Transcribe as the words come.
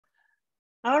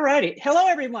All righty. Hello,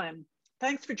 everyone.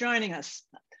 Thanks for joining us.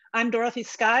 I'm Dorothy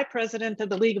Skye, president of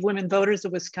the League of Women Voters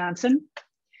of Wisconsin.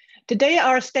 Today,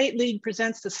 our state league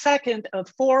presents the second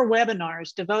of 4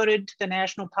 webinars devoted to the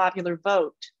national popular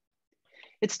vote.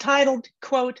 It's titled,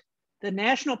 quote, "The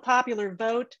National Popular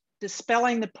Vote,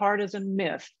 Dispelling the Partisan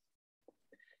Myth,"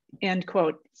 end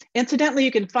quote. Incidentally,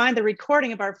 you can find the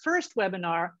recording of our first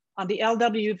webinar on the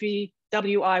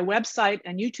LWVWI website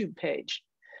and YouTube page.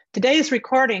 Today's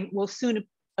recording will soon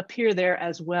appear there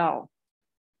as well.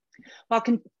 While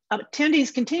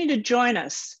attendees continue to join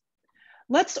us,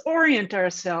 let's orient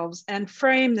ourselves and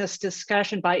frame this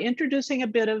discussion by introducing a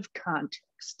bit of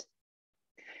context.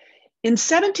 In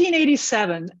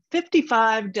 1787,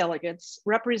 55 delegates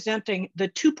representing the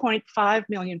 2.5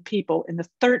 million people in the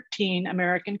 13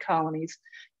 American colonies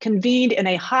convened in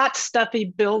a hot, stuffy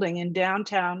building in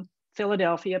downtown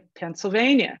Philadelphia,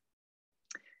 Pennsylvania.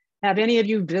 Have any of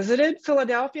you visited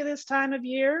Philadelphia this time of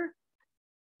year?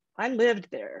 I lived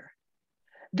there.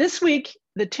 This week,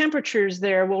 the temperatures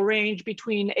there will range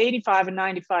between 85 and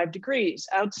 95 degrees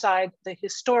outside the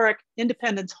historic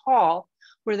Independence Hall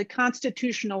where the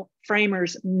constitutional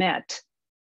framers met.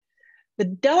 The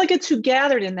delegates who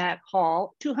gathered in that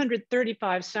hall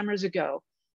 235 summers ago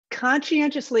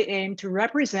conscientiously aimed to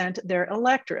represent their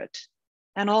electorate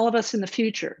and all of us in the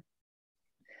future.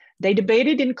 They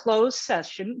debated in closed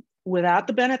session without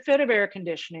the benefit of air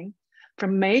conditioning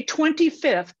from May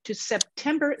 25th to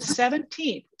September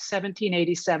 17th,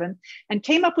 1787, and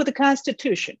came up with a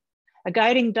constitution, a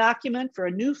guiding document for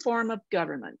a new form of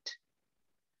government.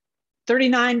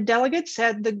 39 delegates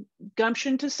had the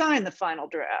gumption to sign the final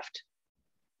draft.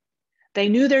 They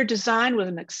knew their design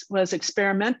was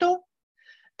experimental.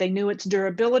 They knew its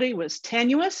durability was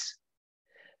tenuous.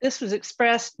 This was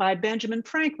expressed by Benjamin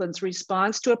Franklin's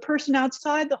response to a person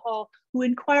outside the hall who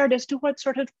inquired as to what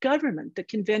sort of government the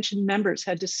convention members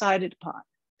had decided upon.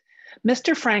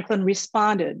 Mr. Franklin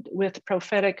responded with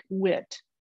prophetic wit,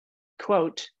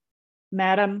 quote,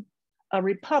 "Madam, a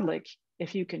republic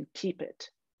if you can keep it."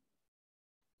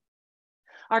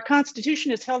 Our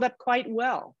Constitution is held up quite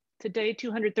well. Today,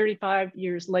 235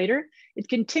 years later, it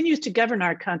continues to govern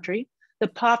our country, the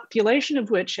population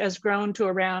of which has grown to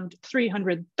around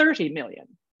 330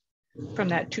 million from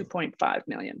that 2.5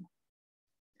 million.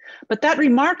 But that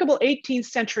remarkable 18th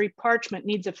century parchment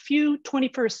needs a few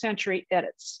 21st century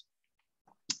edits.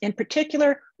 In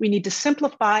particular, we need to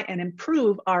simplify and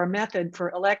improve our method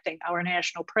for electing our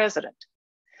national president.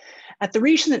 At the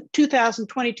recent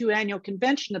 2022 annual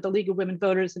convention of the League of Women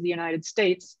Voters of the United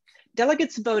States,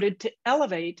 delegates voted to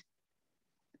elevate,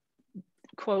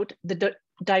 quote, "the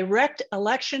direct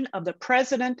election of the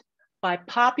president by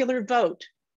popular vote,"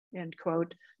 end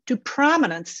quote, to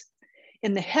prominence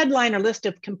in the headliner list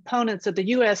of components of the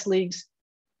US League's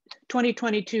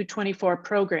 2022-24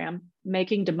 program,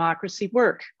 Making Democracy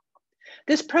Work.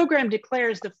 This program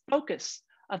declares the focus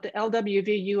of the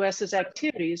LWVUS's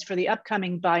activities for the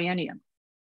upcoming biennium.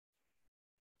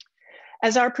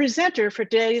 As our presenter for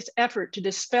today's effort to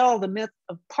dispel the myth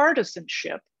of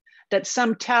partisanship that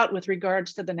some tout with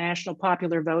regards to the national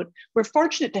popular vote, we're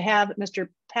fortunate to have Mr.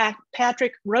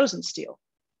 Patrick Rosenstiel.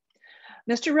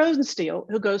 Mr. Rosenstiel,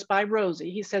 who goes by Rosie,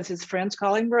 he says his friends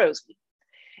call him Rosie,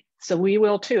 so we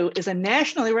will too, is a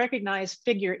nationally recognized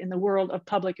figure in the world of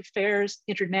public affairs,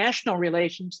 international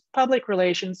relations, public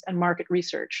relations, and market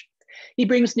research. He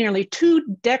brings nearly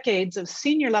 2 decades of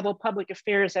senior level public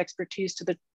affairs expertise to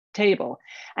the table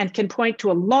and can point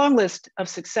to a long list of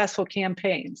successful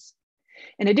campaigns.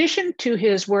 In addition to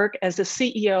his work as the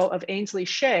CEO of Ainsley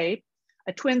Shea,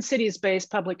 a Twin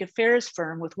Cities-based public affairs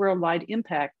firm with worldwide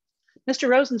impact, Mr.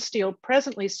 Rosenstiel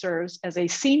presently serves as a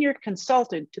senior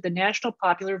consultant to the National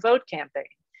Popular Vote campaign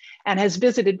and has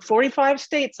visited 45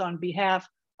 states on behalf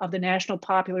of the National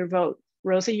Popular Vote.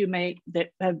 Rosie, you may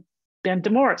have been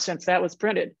to more since that was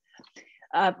printed.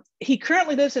 He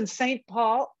currently lives in St.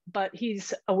 Paul, but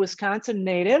he's a Wisconsin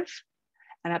native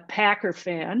and a Packer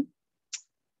fan.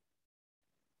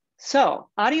 So,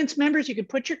 audience members, you can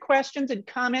put your questions and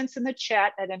comments in the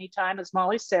chat at any time, as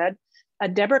Molly said.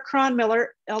 Deborah Cronmiller,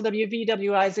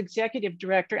 LWVWI's Executive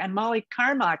Director, and Molly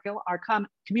Carmichael, our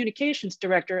Communications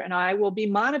Director, and I will be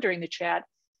monitoring the chat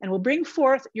and will bring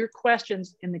forth your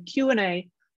questions in the Q&A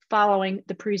following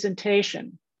the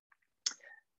presentation.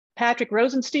 Patrick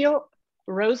Rosenstiel,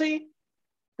 Rosie,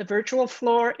 the virtual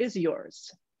floor is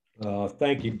yours.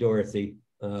 Thank you, Dorothy.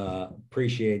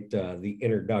 Appreciate the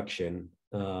introduction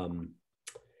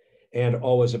and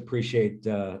always appreciate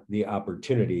the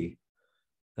opportunity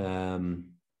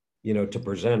to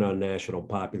present on national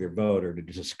popular vote or to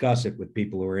discuss it with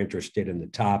people who are interested in the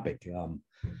topic.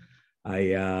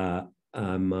 I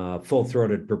I'm a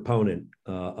full-throated proponent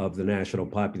of the National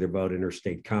Popular Vote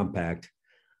Interstate Compact,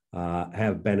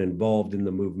 have been involved in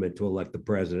the movement to elect the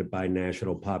president by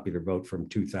national popular vote from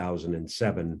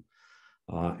 2007.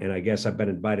 And I guess I've been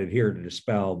invited here to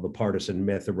dispel the partisan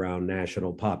myth around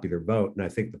national popular vote. And I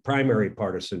think the primary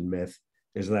partisan myth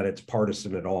is that it's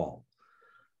partisan at all.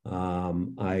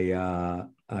 I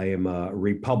am a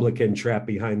Republican trapped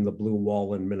behind the blue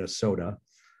wall in Minnesota.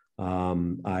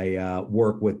 I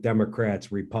work with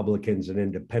Democrats, Republicans, and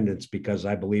independents because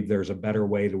I believe there's a better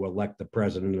way to elect the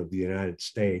president of the United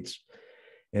States.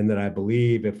 And that I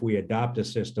believe if we adopt a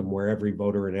system where every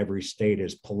voter in every state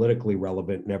is politically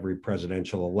relevant in every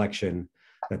presidential election,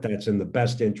 that that's in the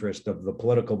best interest of the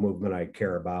political movement I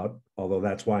care about, although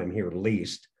that's why I'm here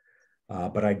least.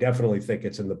 But I definitely think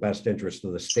it's in the best interest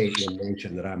of the state and the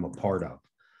nation that I'm a part of.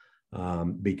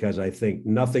 Because I think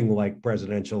nothing like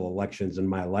presidential elections in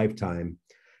my lifetime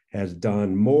has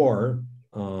done more,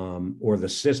 or the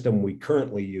system we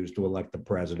currently use to elect the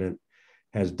president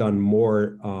has done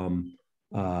more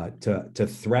to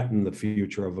threaten the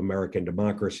future of American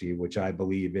democracy, which I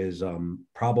believe is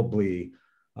probably,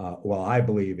 I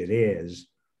believe it is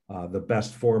the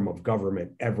best form of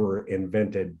government ever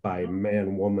invented by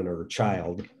man, woman, or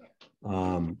child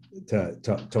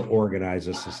to organize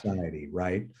a society,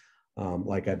 right?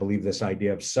 Like I believe this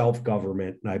idea of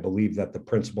self-government, and I believe that the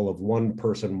principle of one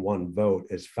person, one vote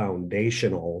is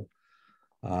foundational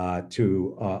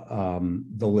to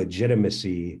the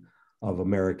legitimacy of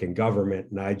American government.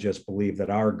 And I just believe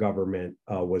that our government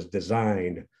was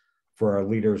designed for our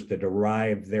leaders to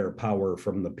derive their power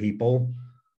from the people,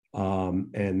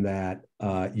 and that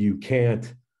you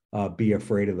can't be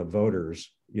afraid of the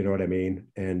voters, you know what I mean,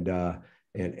 and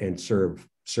serve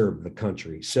the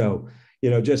country. So,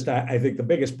 I think the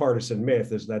biggest partisan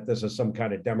myth is that this is some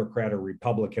kind of Democrat or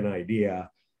Republican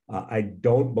idea. I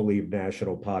don't believe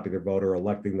national popular vote or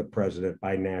electing the president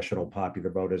by national popular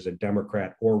vote is a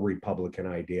Democrat or Republican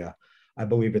idea. I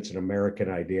believe it's an American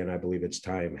idea, and I believe its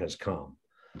time has come.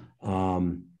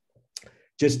 By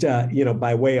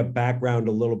way of background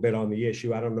a little bit on the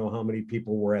issue, I don't know how many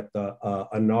people were at the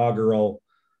inaugural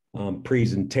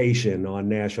presentation on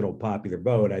national popular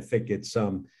vote. I think it's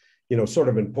sort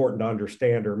of important to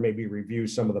understand or maybe review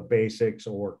some of the basics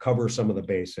or cover some of the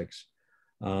basics.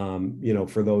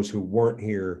 For those who weren't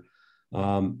here,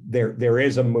 there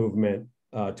is a movement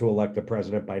to elect the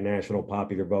president by national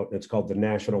popular vote, and it's called the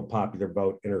National Popular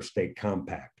Vote Interstate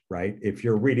Compact, right? If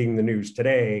you're reading the news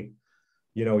today,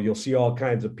 you'll see all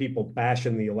kinds of people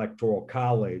bashing the Electoral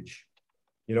College,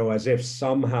 as if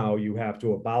somehow you have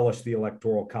to abolish the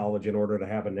Electoral College in order to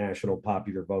have a national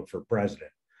popular vote for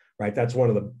president, right? That's one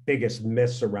of the biggest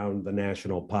myths around the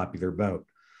national popular vote.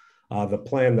 The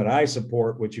plan that I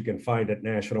support, which you can find at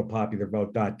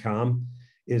nationalpopularvote.com,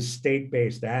 is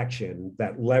state-based action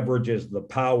that leverages the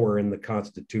power in the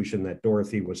Constitution that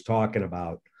Dorothy was talking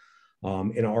about.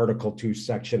 In Article 2,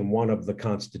 Section 1 of the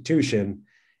Constitution,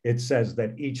 it says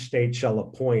that each state shall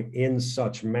appoint in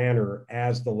such manner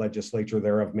as the legislature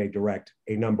thereof may direct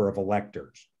a number of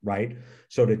electors, right?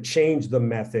 So to change the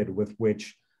method with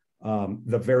which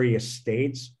the various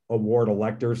states award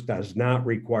electors does not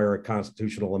require a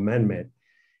constitutional amendment.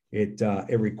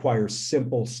 It requires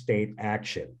simple state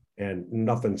action, and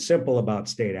nothing simple about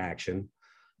state action,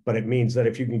 but it means that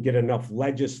if you can get enough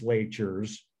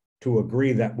legislatures to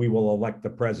agree that we will elect the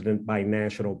president by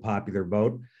national popular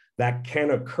vote, that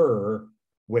can occur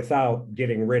without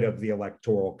getting rid of the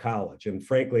Electoral College. And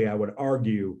frankly, I would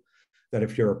argue that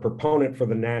if you're a proponent for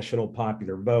the national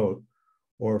popular vote,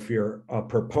 or if you're a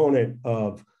proponent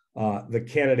of the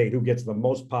candidate who gets the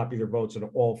most popular votes in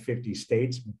all 50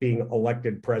 states being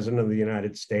elected president of the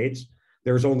United States,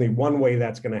 there's only one way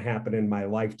that's going to happen in my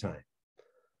lifetime,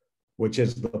 which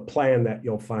is the plan that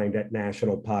you'll find at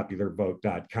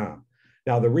nationalpopularvote.com.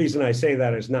 Now, the reason I say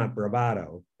that is not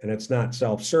bravado and it's not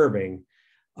self-serving,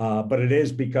 but it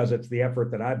is because it's the effort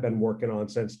that I've been working on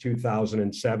since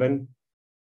 2007.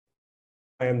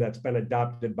 That's been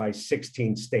adopted by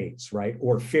 16 states, right?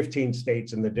 Or 15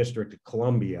 states in the District of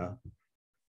Columbia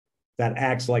that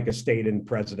acts like a state in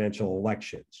presidential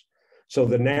elections. So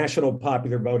the National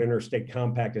Popular Vote Interstate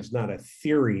Compact is not a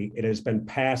theory. It has been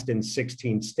passed in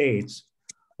 16 states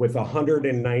with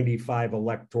 195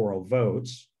 electoral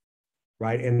votes,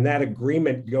 right? And that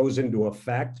agreement goes into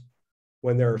effect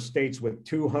when there are states with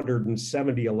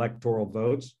 270 electoral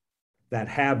votes that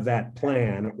have that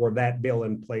plan or that bill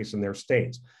in place in their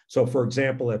states. So for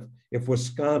example, if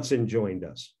Wisconsin joined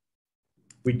us,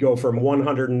 we'd go from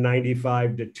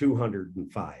 195 to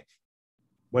 205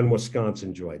 when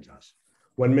Wisconsin joins us.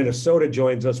 When Minnesota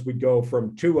joins us, we'd go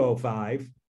from 205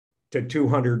 to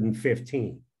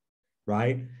 215,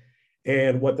 right?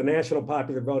 And what the National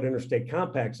Popular Vote Interstate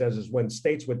Compact says is when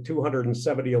states with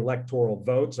 270 electoral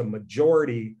votes, a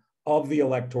majority of the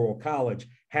Electoral College,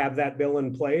 have that bill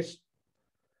in place,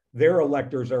 their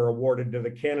electors are awarded to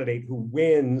the candidate who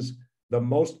wins the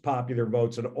most popular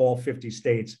votes in all 50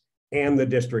 states and the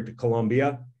District of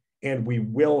Columbia. And we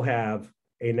will have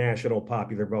a national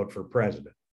popular vote for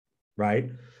president, right?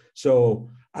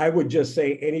 So I would just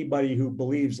say anybody who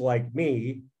believes like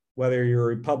me, whether you're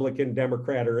Republican,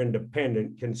 Democrat, or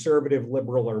independent, conservative,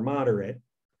 liberal, or moderate,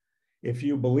 if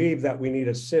you believe that we need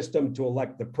a system to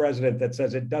elect the president that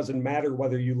says it doesn't matter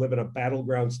whether you live in a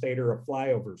battleground state or a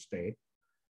flyover state,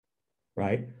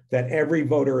 right? That every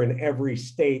voter in every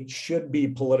state should be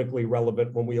politically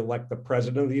relevant when we elect the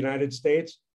president of the United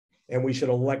States, and we should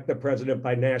elect the president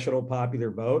by national popular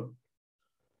vote.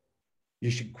 You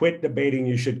should quit debating,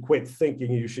 you should quit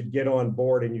thinking, you should get on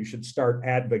board, and you should start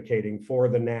advocating for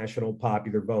the National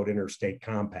Popular Vote Interstate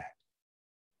Compact.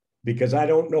 Because I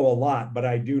don't know a lot, but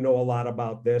I do know a lot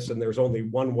about this, and there's only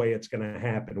one way it's going to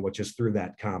happen, which is through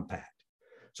that compact.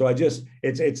 So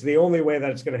it's the only way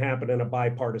that it's going to happen in a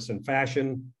bipartisan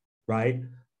fashion, right?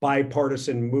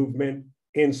 Bipartisan movement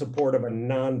in support of a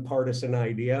nonpartisan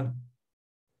idea.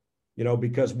 You know,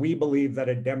 because we believe that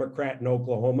a Democrat in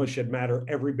Oklahoma should matter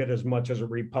every bit as much as a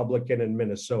Republican in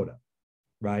Minnesota,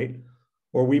 right?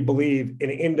 Or we believe an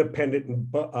independent in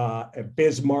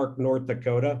Bismarck, North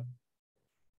Dakota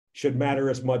should matter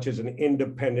as much as an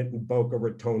independent in Boca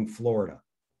Raton, Florida.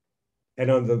 And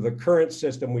under the current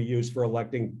system we use for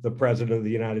electing the president of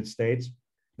the United States,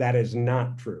 that is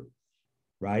not true,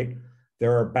 right?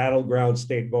 There are battleground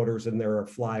state voters and there are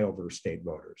flyover state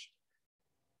voters.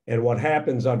 And what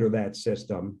happens under that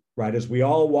system, right, is we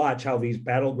all watch how these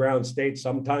battleground states,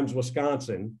 sometimes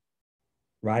Wisconsin,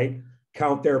 right,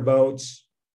 count their votes,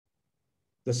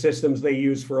 the systems they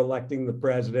use for electing the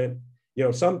president. You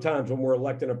know, sometimes when we're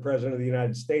electing a president of the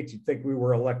United States, you'd think we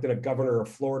were electing a governor of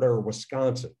Florida or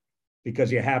Wisconsin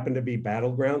because you happen to be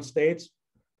battleground states.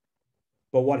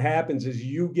 But what happens is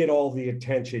you get all the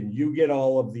attention, you get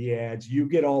all of the ads, you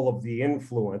get all of the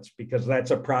influence because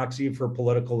that's a proxy for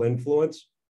political influence,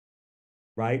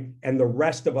 right? And the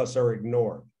rest of us are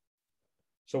ignored.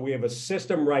 So we have a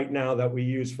system right now that we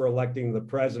use for electing the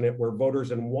president where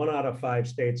voters in 1 out of 5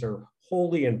 states are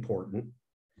wholly important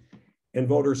and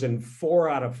voters in 4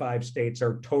 out of 5 states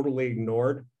are totally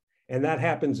ignored. And that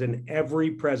happens in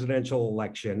every presidential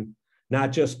election,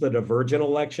 not just the divergent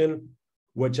election,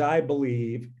 which I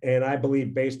believe, and I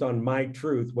believe based on my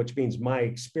truth, which means my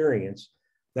experience,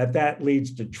 that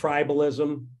leads to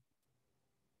tribalism,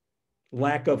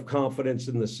 lack of confidence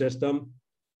in the system,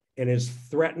 and is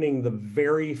threatening the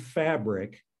very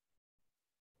fabric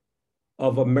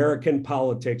of American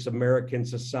politics, American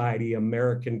society,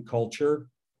 American culture,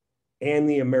 and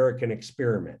the American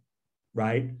experiment,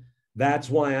 right? That's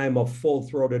why I'm a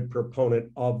full-throated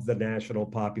proponent of the National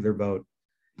Popular Vote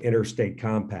Interstate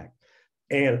Compact.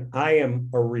 And I am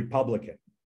a Republican,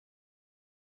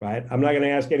 right? I'm not going to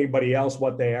ask anybody else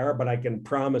what they are, but I can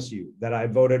promise you that I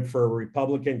voted for a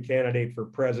Republican candidate for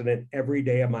president every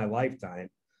day of my lifetime.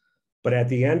 But at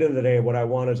the end of the day, what I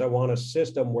want is I want a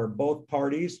system where both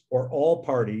parties or all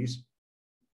parties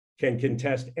can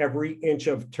contest every inch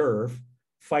of turf,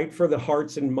 fight for the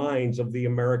hearts and minds of the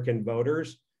American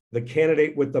voters. The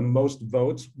candidate with the most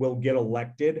votes will get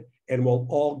elected and we'll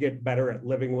all get better at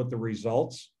living with the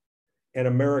results. And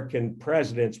American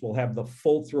presidents will have the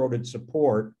full-throated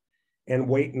support and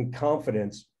weight and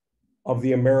confidence of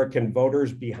the American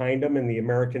voters behind them and the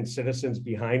American citizens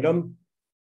behind them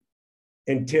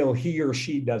until he or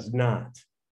she does not,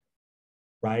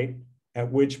 right?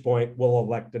 At which point we'll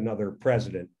elect another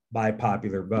president by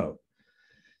popular vote.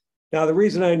 Now, the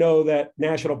reason I know that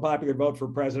national popular vote for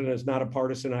president is not a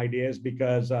partisan idea is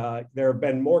because there have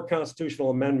been more constitutional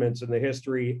amendments in the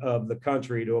history of the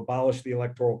country to abolish the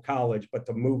Electoral College, but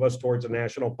to move us towards a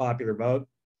national popular vote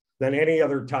than any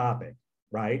other topic,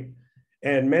 right?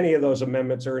 And many of those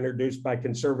amendments are introduced by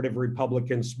conservative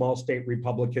Republicans, small state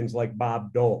Republicans like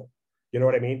Bob Dole. You know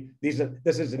what I mean? This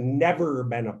has never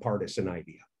been a partisan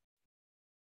idea.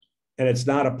 And it's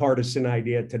not a partisan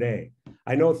idea today.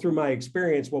 I know through my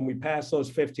experience, when we passed those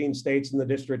 15 states in the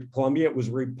District of Columbia, it was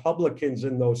Republicans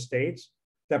in those states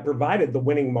that provided the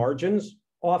winning margins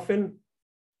often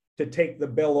to take the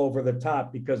bill over the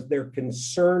top because they're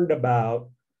concerned about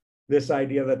this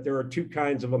idea that there are two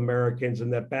kinds of Americans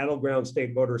and that battleground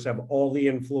state voters have all the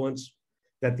influence,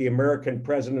 that the American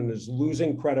president is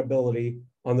losing credibility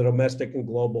on the domestic and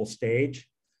global stage,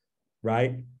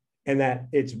 right? And that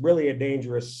it's really a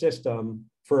dangerous system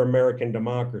for American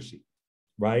democracy,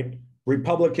 right?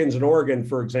 Republicans in Oregon,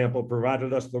 for example,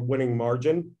 provided us the winning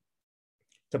margin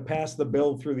to pass the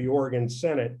bill through the Oregon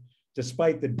Senate,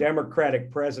 despite the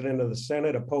Democratic president of the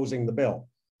Senate opposing the bill.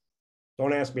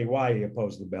 Don't ask me why he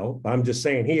opposed the bill. I'm just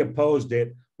saying he opposed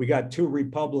it. We got 2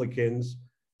 Republicans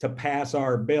to pass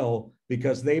our bill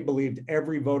because they believed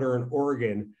every voter in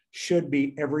Oregon should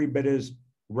be every bit as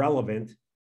relevant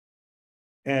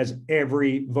as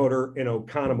every voter in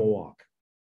Oconomowoc,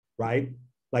 right?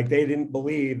 Like they didn't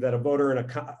believe that a voter in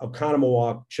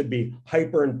Oconomowoc should be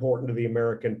hyper important to the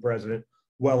American president,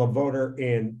 while a voter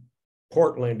in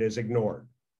Portland is ignored,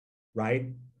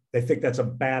 right? They think that's a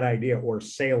bad idea, or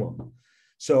Salem.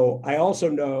 So I also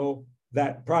know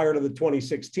that prior to the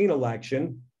 2016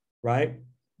 election, right,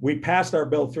 we passed our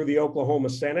bill through the Oklahoma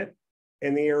Senate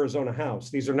and the Arizona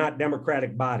House. These are not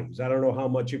Democratic bodies. I don't know how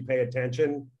much you pay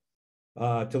attention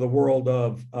to the world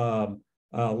of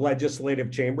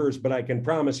legislative chambers, but I can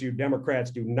promise you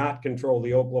Democrats do not control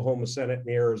the Oklahoma Senate and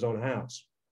the Arizona House.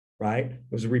 Right? It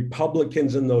was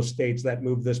Republicans in those states that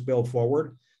moved this bill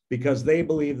forward because they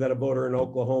believe that a voter in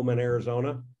Oklahoma and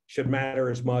Arizona should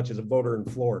matter as much as a voter in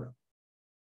Florida.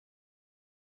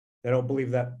 They don't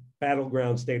believe that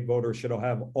battleground state voters should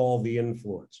have all the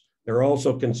influence. They're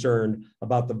also concerned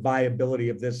about the viability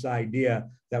of this idea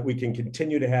that we can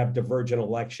continue to have divergent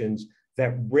elections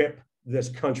that rip this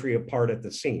country apart at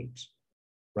the seams,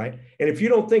 right? And if you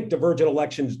don't think divergent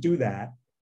elections do that,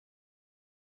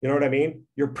 you know what I mean?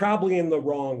 You're probably in the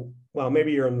wrong, well,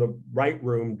 maybe you're in the right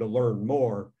room to learn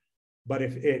more. But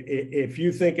if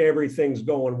you think everything's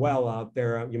going well out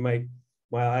there, you might,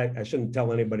 well, I shouldn't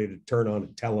tell anybody to turn on a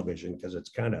television because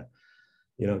it's kind of,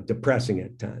 you know, depressing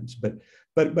at times. But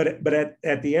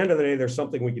at the end of the day, there's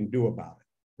something we can do about it,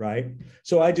 right?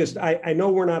 So I know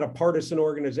we're not a partisan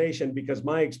organization because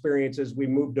my experience is we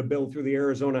moved a bill through the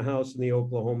Arizona House and the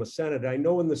Oklahoma Senate. I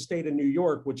know in the state of New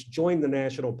York, which joined the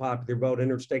national popular vote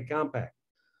interstate compact,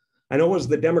 I know it was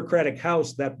the Democratic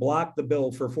House that blocked the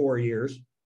bill for 4 years,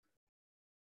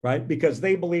 right? Because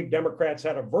they believed Democrats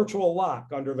had a virtual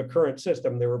lock under the current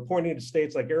system. They were pointing to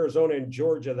states like Arizona and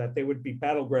Georgia that they would be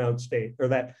battleground state, or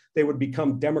that they would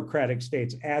become Democratic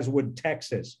states, as would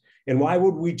Texas. And why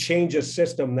would we change a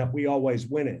system that we always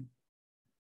win in,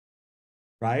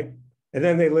 right? And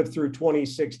then they lived through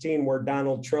 2016 where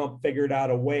Donald Trump figured out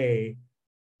a way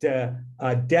to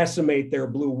decimate their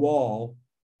blue wall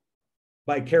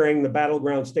by carrying the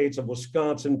battleground states of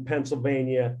Wisconsin,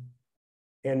 Pennsylvania,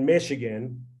 and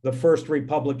Michigan, the first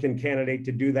Republican candidate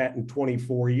to do that in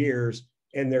 24 years,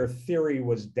 and their theory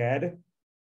was dead,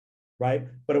 right?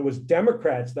 But it was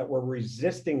Democrats that were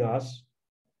resisting us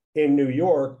in New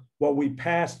York while we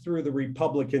passed through the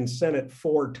Republican Senate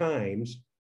 4 times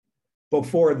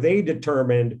before they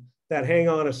determined that, hang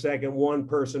on a second, one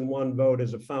person, one vote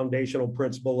is a foundational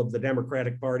principle of the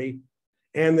Democratic Party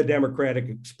and the Democratic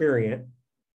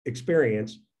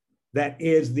experience that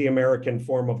is the American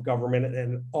form of government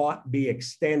and ought be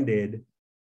extended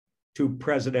to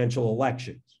presidential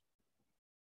elections,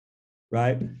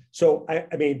 right? So,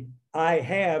 I mean, I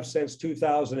have since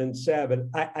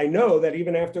 2007, I know that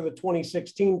even after the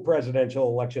 2016 presidential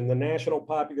election, the National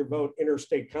Popular Vote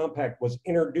Interstate Compact was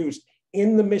introduced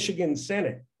in the Michigan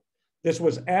Senate. This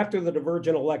was after the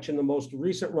divergent election, the most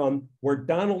recent run, where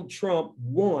Donald Trump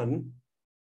won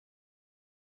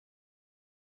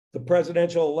the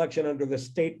presidential election under the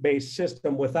state-based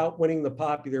system without winning the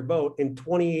popular vote. In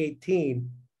 2018,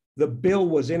 the bill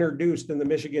was introduced in the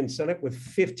Michigan Senate with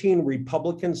 15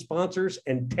 Republican sponsors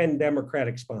and 10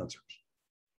 Democratic sponsors.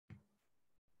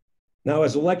 Now,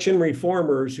 as election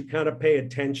reformers who kind of pay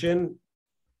attention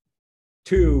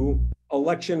to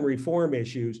election reform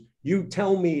issues, you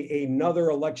tell me another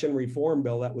election reform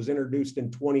bill that was introduced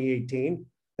in 2018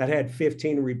 that had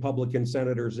 15 Republican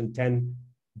senators and 10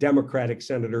 Democratic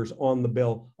senators on the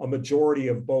bill, a majority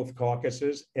of both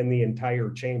caucuses and the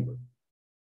entire chamber.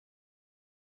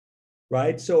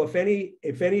 Right? So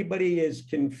if anybody is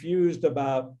confused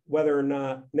about whether or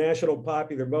not national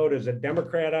popular vote is a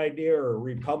Democrat idea or a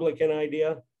Republican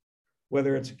idea,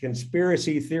 whether it's a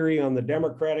conspiracy theory on the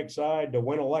Democratic side to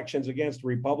win elections against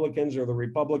Republicans or the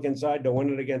Republican side to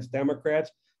win it against Democrats,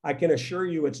 I can assure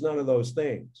you it's none of those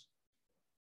things.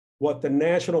 What the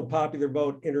National Popular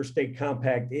Vote Interstate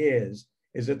Compact is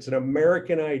it's an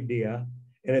American idea,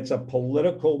 and it's a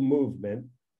political movement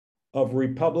of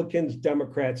Republicans,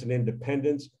 Democrats, and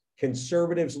independents,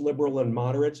 conservatives, liberal, and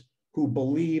moderates who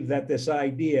believe that this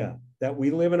idea that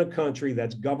we live in a country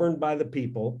that's governed by the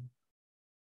people,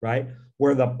 right,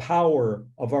 where the power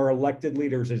of our elected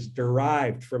leaders is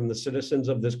derived from the citizens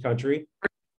of this country,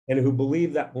 and who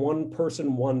believe that one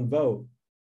person, one vote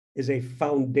is a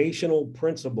foundational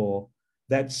principle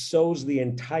that sews the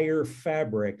entire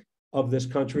fabric of this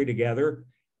country together,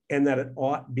 and that it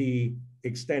ought be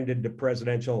extended to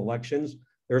presidential elections.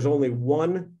 There's only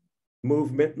one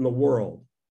movement in the world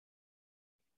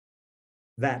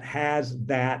that has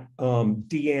that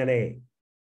DNA,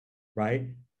 right?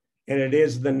 And it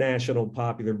is the National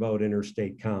Popular Vote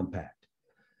Interstate Compact.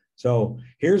 So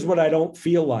here's what I don't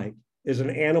feel like is an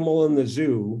animal in the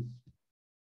zoo,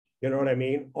 you know what I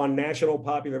mean, on National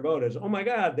Popular Vote is, oh my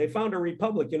God, they found a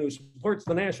Republican who supports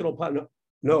the National Popular.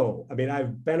 No, I mean,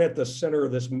 I've been at the center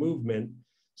of this movement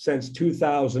since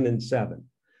 2007.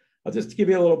 I'll just give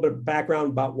you a little bit of background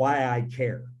about why I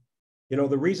care. You know,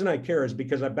 the reason I care is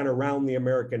because I've been around the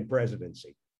American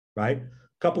presidency, right?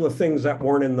 A couple of things that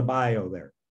weren't in the bio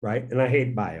there, right? And I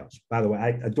hate bios. By the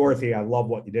way, Dorothy, I love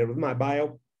what you did with my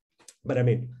bio, but I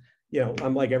mean, you know,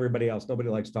 I'm like everybody else. Nobody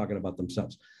likes talking about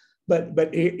themselves.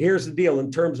 But here's the deal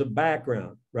in terms of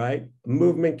background, right?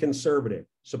 Movement conservative,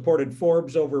 supported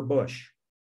Forbes over Bush,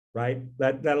 right?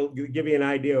 That'll give you an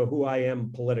idea of who I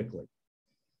am politically,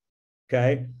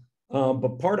 okay?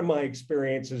 But part of my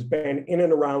experience has been in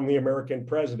and around the American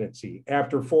presidency.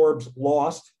 After Forbes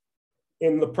lost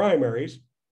in the primaries,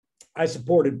 I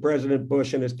supported President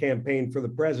Bush in his campaign for the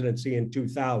presidency in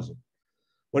 2000.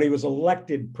 When he was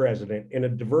elected president in a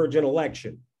divergent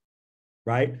election,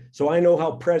 right? So I know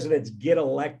how presidents get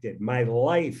elected. My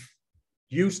life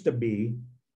used to be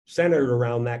centered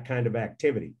around that kind of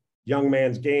activity. Young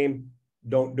man's game,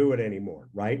 don't do it anymore,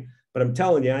 right? But I'm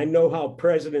telling you, I know how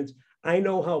presidents, I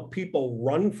know how people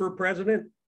run for president.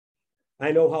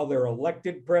 I know how they're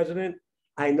elected president.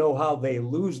 I know how they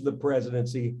lose the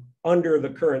presidency under the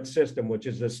current system, which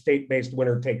is a state-based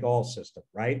winner-take-all system,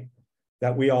 right?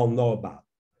 That we all know about.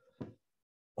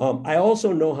 I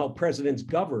also know how presidents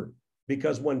govern,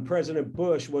 because when President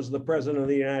Bush was the president of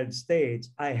the United States,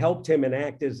 I helped him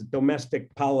enact his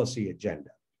domestic policy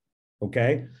agenda,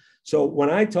 okay? So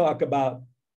when I talk about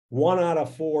 1 out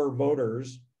of 4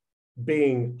 voters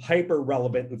being hyper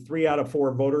relevant and 3 out of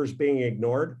 4 voters being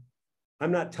ignored,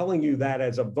 I'm not telling you that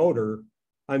as a voter.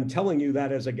 I'm telling you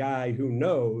that as a guy who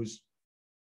knows,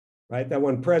 right, that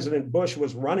when President Bush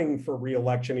was running for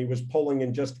re-election, he was polling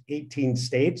in just 18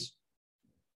 states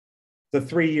the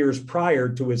 3 years prior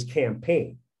to his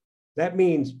campaign. That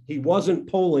means he wasn't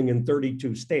polling in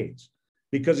 32 states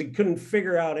because he couldn't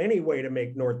figure out any way to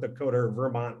make North Dakota or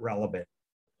Vermont relevant.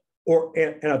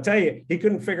 And I'll tell you, he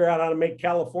couldn't figure out how to make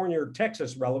California or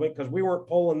Texas relevant because we weren't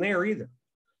polling there either.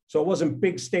 So it wasn't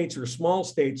big states or small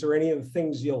states or any of the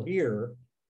things you'll hear,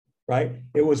 right?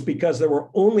 It was because there were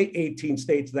only 18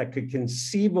 states that could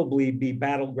conceivably be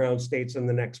battleground states in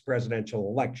the next presidential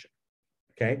election.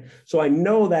 Okay, so I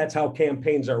know that's how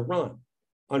campaigns are run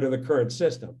under the current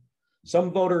system.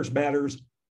 Some voters matters,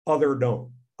 others don't.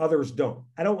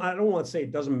 I don't want to say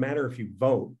it doesn't matter if you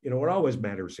vote. You know, it always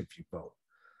matters if you vote.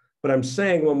 But I'm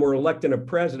saying when we're electing a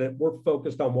president, we're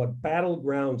focused on what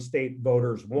battleground state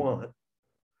voters want.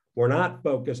 We're not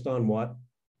focused on what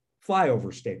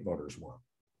flyover state voters want.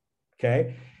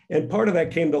 Okay, and part of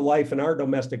that came to life in our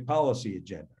domestic policy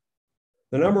agenda.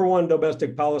 The number 1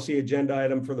 domestic policy agenda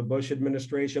item for the Bush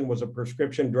administration was a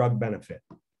prescription drug benefit,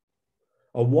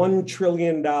 a $1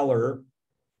 trillion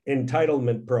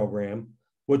entitlement program,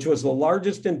 which was the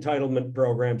largest entitlement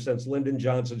program since Lyndon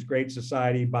Johnson's Great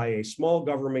Society by a small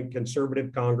government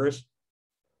conservative Congress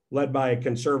led by a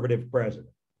conservative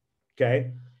president,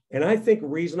 okay? And I think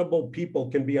reasonable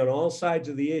people can be on all sides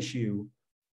of the issue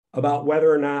about whether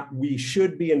or not we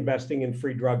should be investing in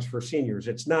free drugs for seniors.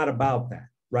 It's not about that.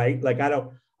 Right? Like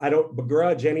I don't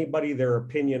begrudge anybody their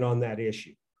opinion on that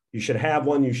issue. You should have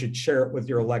one, you should share it with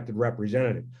your elected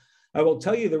representative. I will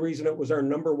tell you the reason it was our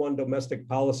number 1 domestic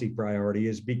policy priority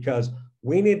is because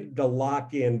we needed to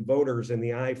lock in voters in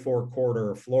the I-4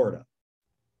 corridor of Florida,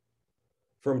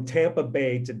 from Tampa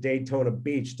Bay to Daytona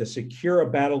Beach, to secure a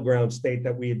battleground state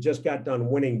that we had just got done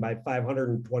winning by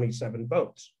 527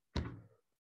 votes,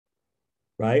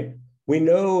 right? We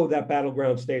know that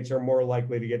battleground states are more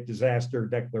likely to get disaster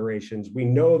declarations. We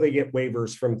know they get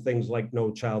waivers from things like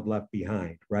No Child Left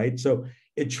Behind, right? So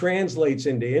it translates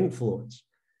into influence.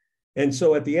 And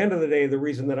so at the end of the day, the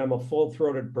reason that I'm a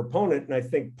full-throated proponent, and I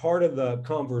think part of the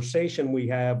conversation we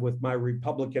have with my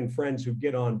Republican friends who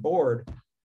get on board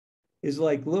is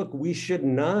like, look, we should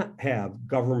not have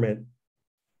government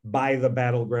by the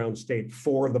battleground state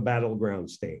for the battleground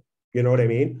state. You know what I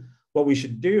mean? What we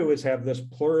should do is have this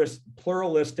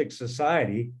pluralistic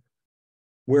society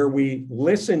where we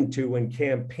listen to and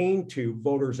campaign to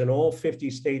voters in all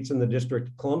 50 states in the District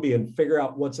of Columbia and figure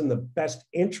out what's in the best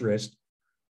interest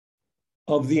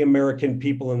of the American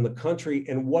people in the country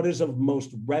and what is of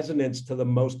most resonance to the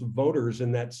most voters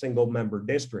in that single member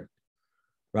district,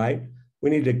 right? We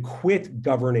need to quit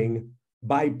governing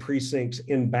by precincts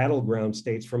in battleground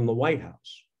states from the White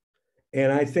House.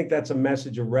 And I think that's a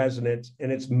message of resonance.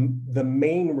 And it's the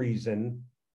main reason,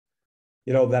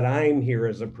 that I'm here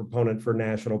as a proponent for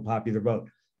national popular vote.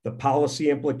 The policy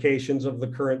implications of the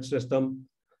current system,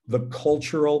 the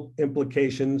cultural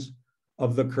implications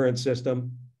of the current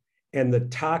system, and the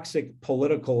toxic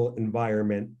political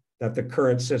environment that the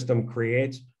current system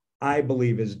creates, I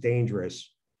believe is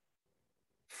dangerous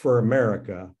for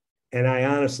America. And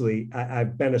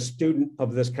I've been a student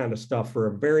of this kind of stuff for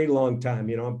a very long time.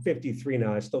 I'm 53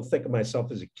 now. I still think of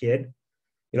myself as a kid.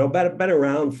 Been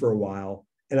around for a while,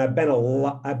 and I've been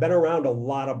around a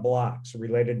lot of blocks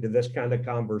related to this kind of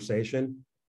conversation.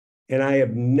 And I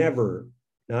have never,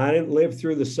 now I didn't live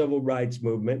through the civil rights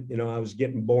movement. I was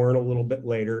getting born a little bit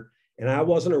later, and I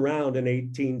wasn't around in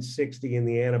 1860 in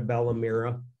the antebellum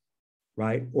era,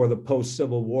 right? Or the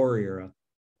post-Civil War era.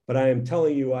 But I am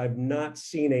telling you, I've not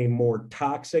seen a more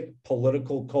toxic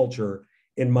political culture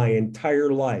in my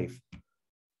entire life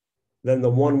than the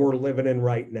one we're living in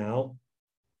right now.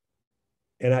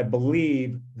 And I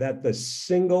believe that the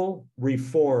single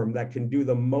reform that can do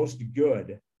the most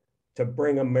good to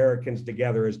bring Americans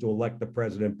together is to elect the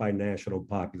president by national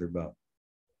popular vote.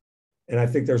 And I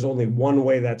think there's only one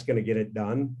way that's going to get it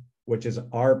done, which is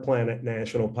our plan at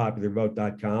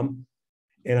nationalpopularvote.com.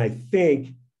 And I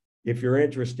think if you're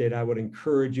interested, I would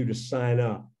encourage you to sign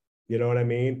up. You know what I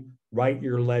mean? Write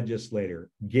your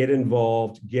legislator, get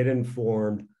involved, get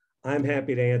informed. I'm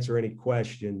happy to answer any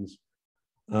questions.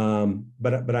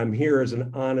 But I'm here as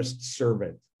an honest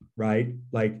servant, right?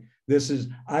 Like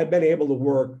I've been able to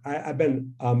work, I've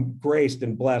been graced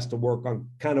and blessed to work on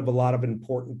kind of a lot of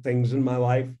important things in my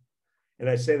life. And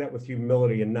I say that with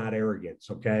humility and not arrogance,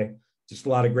 okay? Just a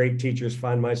lot of great teachers,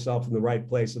 find myself in the right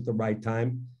place at the right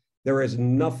time. There is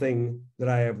nothing that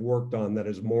I have worked on that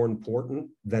is more important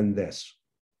than this.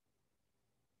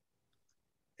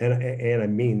 And I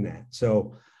mean that.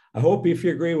 So I hope if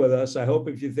you agree with us, I hope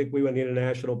if you think we would need a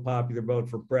national popular vote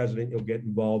for president, you'll get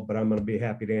involved, but I'm going to be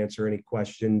happy to answer any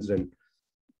questions. And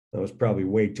that was probably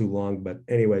way too long, but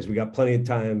anyways, we got plenty of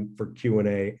time for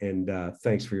Q&A, and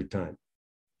thanks for your time.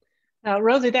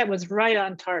 Rosie, that was right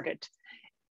on target.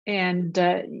 And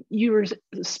you were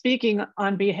speaking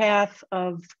on behalf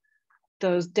of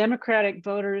those Democratic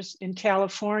voters in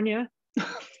California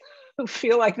who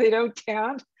feel like they don't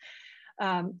count.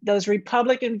 Those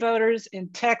Republican voters in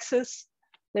Texas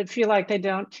that feel like they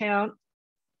don't count,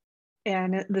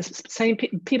 and the same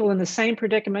people in the same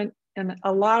predicament in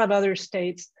a lot of other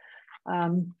states,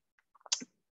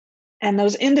 and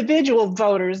those individual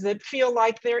voters that feel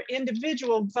like their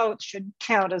individual votes should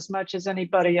count as much as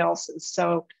anybody else's.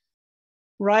 So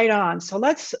right on. So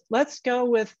let's go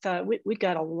with, we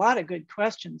got a lot of good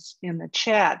questions in the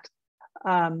chat.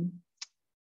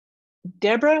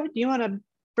 Deborah, do you want to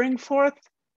bring forth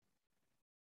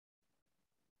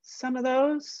some of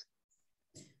those?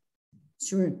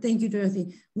 Sure, thank you,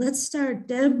 Dorothy. Let's start.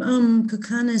 Deb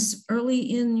Kokanis, early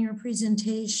in your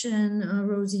presentation,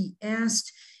 Rosie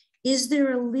asked, is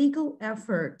there a legal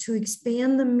effort to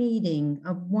expand the meeting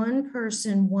of one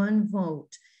person, one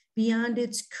vote beyond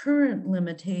its current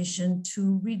limitation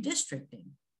to redistricting?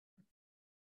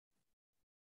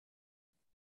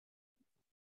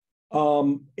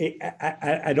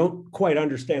 I don't quite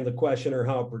understand the question or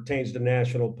how it pertains to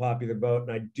national popular vote,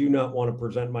 and I do not want to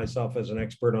present myself as an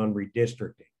expert on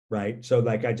redistricting, right? So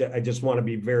like, I just want to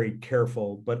be very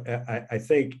careful, but I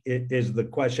think it is the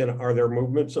question, are there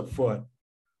movements afoot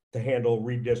to handle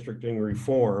redistricting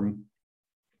reform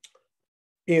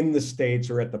in the states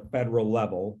or at the federal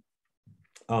level?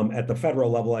 At the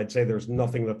federal level, I'd say there's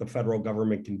nothing that the federal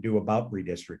government can do about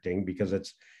redistricting, because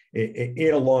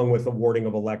it along with awarding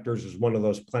of electors is one of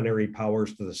those plenary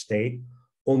powers to the state.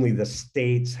 Only the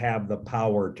states have the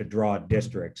power to draw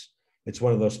districts. It's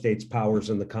one of those states' powers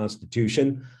in the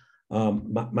Constitution.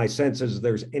 My sense is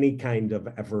there's any kind of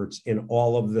efforts in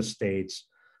all of the states,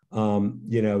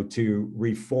 to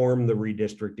reform the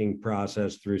redistricting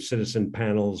process through citizen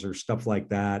panels or stuff like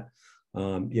that.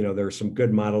 There are some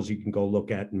good models you can go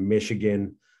look at in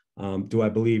Michigan. Do I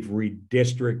believe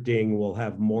redistricting will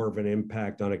have more of an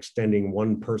impact on extending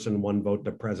one person, one vote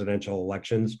to presidential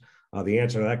elections? The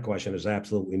answer to that question is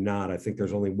absolutely not. I think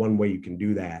there's only one way you can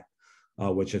do that,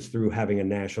 which is through having a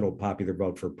national popular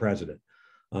vote for president.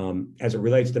 As it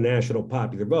relates to national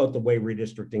popular vote, the way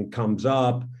redistricting comes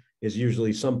up is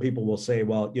usually some people will say,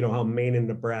 well, you know how Maine and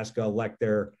Nebraska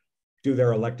do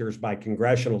their electors by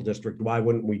congressional district, why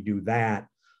wouldn't we do that?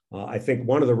 I think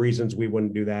one of the reasons we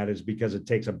wouldn't do that is because it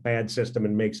takes a bad system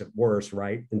and makes it worse,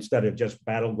 right? Instead of just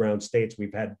battleground states,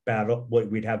 we'd have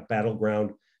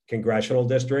battleground congressional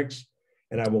districts.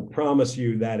 And I will promise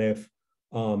you that if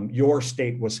your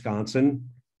state, Wisconsin,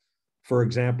 for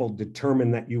example,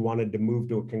 determined that you wanted to move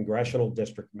to a congressional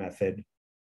district method,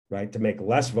 right, to make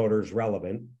less voters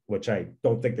relevant, which I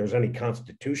don't think there's any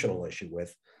constitutional issue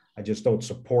with, I just don't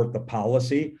support the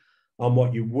policy.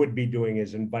 What you would be doing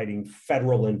is inviting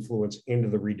federal influence into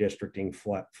the redistricting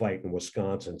fight in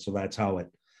Wisconsin. So that's how it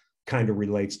kind of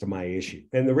relates to my issue.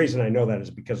 And the reason I know that is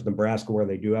because Nebraska, where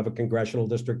they do have a congressional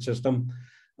district system,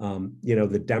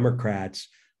 the Democrats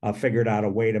figured out a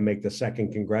way to make the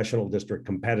second congressional district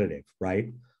competitive,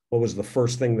 right? What was the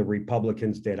first thing the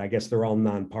Republicans did? I guess they're all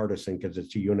nonpartisan because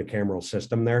it's a unicameral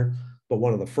system there. But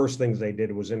one of the first things they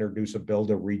did was introduce a bill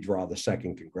to redraw the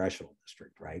second congressional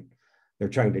district, right? They're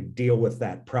trying to deal with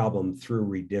that problem through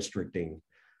redistricting,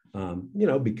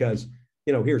 because,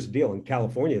 here's the deal. In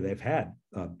California, they've had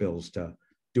bills to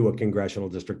do a congressional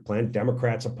district plan.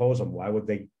 Democrats oppose them. Why would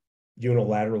they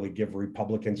unilaterally give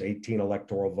Republicans 18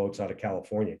 electoral votes out of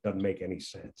California? It doesn't make any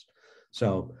sense.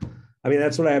 So,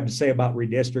 that's what I have to say about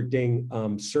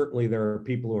redistricting. Certainly there are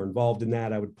people who are involved in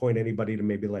that. I would point anybody to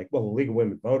maybe the League of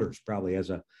Women Voters probably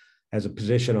has a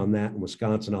position on that in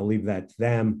Wisconsin. I'll leave that to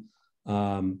them.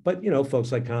 But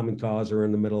folks like Common Cause are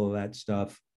in the middle of that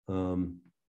stuff. I'm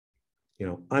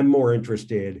more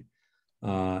interested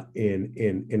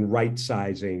in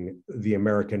right-sizing the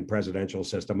American presidential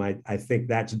system. I think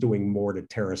that's doing more to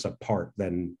tear us apart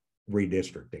than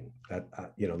redistricting.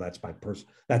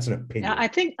 That's an opinion. I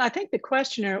think the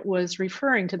questioner was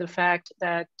referring to the fact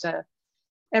that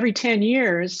every 10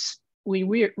 years we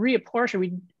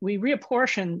reapportion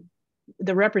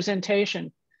the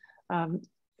representation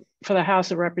for the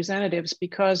House of Representatives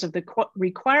because of the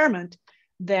requirement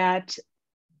that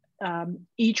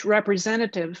each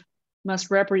representative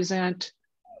must represent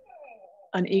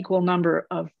an equal number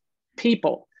of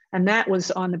people. And that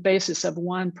was on the basis of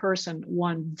one person,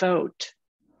 one vote.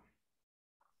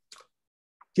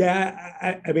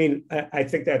 Yeah, I think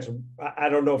I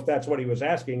don't know if that's what he was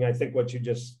asking. I think what you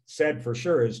just said for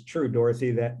sure is true,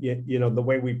 Dorothy, that, the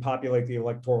way we populate the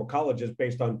Electoral College is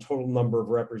based on total number of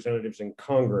representatives in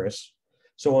Congress.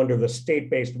 So under the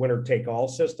state-based winner-take-all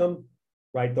system,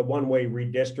 right, the one-way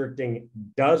redistricting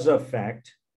does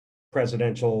affect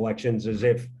presidential elections as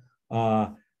if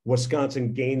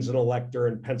Wisconsin gains an elector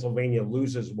and Pennsylvania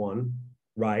loses one,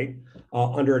 right?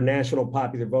 Under a national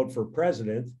popular vote for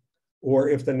president, or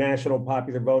if the national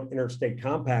popular vote interstate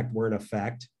compact were in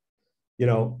effect,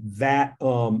 that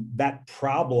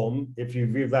problem, if you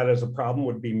view that as a problem,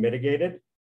 would be mitigated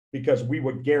because we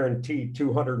would guarantee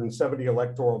 270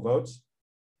 electoral votes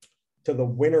to the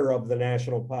winner of the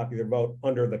national popular vote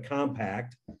under the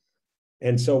compact.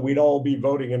 And so we'd all be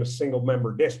voting in a single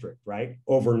member district, right?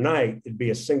 Overnight, it'd be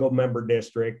a single member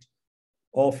district,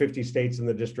 all 50 states in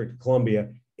the District of Columbia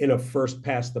in a first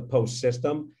past the post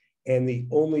system. And the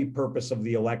only purpose of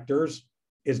the electors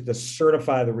is to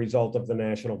certify the result of the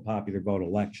national popular vote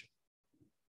election.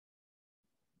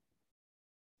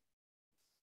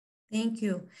 Thank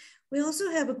you. We also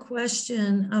have a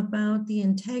question about the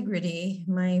integrity,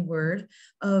 my word,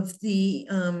 of the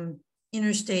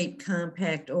interstate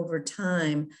compact over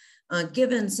time,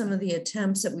 given some of the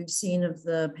attempts that we've seen of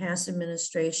the past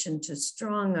administration to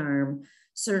strong arm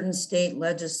certain state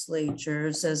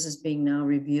legislatures, as is being now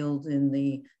revealed in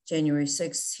the January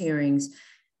 6th hearings,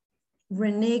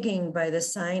 reneging by the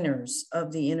signers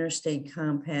of the interstate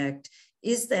compact.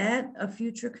 Is that a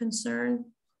future concern?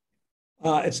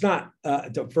 It's not.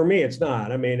 For me, it's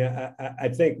not. I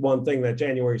think one thing that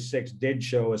January 6th did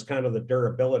show is kind of the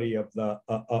durability of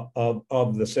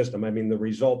the system. The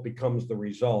result becomes the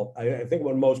result. I think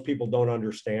what most people don't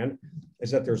understand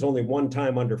is that there's only one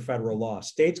time under federal law.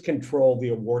 States control the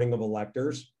awarding of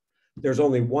electors. There's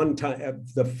only one time.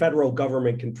 The federal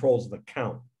government controls the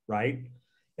count, right?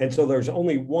 And so there's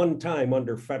only one time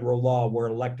under federal law where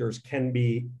electors can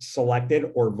be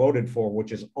selected or voted for,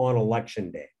 which is on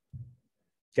election day.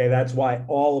 Okay, that's why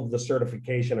all of the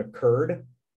certification occurred,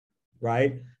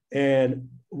 right? And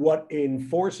what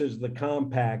enforces the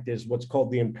compact is what's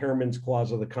called the impairments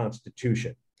clause of the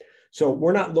Constitution. So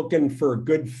we're not looking for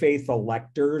good faith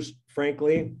electors,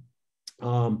 frankly,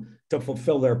 to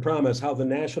fulfill their promise. How the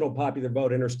national popular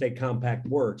vote interstate compact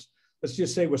works. Let's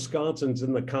just say Wisconsin's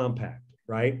in the compact,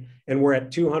 right? And we're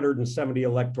at 270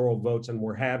 electoral votes and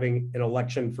we're having an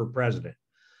election for president.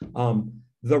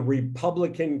 The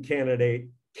Republican candidate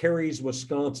carries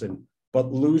Wisconsin,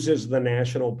 but loses the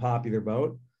national popular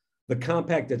vote. The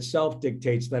compact itself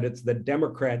dictates that it's the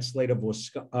Democrat slate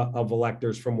of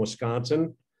electors from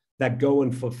Wisconsin that go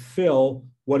and fulfill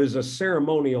what is a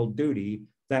ceremonial duty.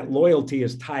 That loyalty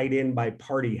is tied in by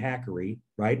party hackery,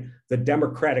 right? The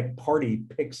Democratic Party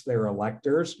picks their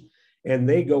electors and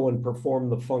they go and perform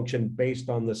the function based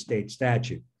on the state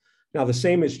statute. Now, the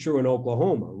same is true in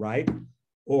Oklahoma, right?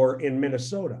 Or in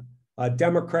Minnesota. A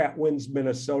Democrat wins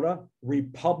Minnesota,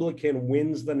 Republican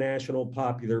wins the national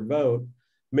popular vote.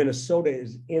 Minnesota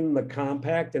is in the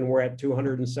compact and we're at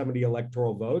 270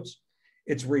 electoral votes.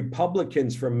 It's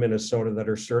Republicans from Minnesota that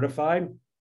are certified.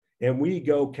 And we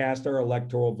go cast our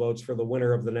electoral votes for the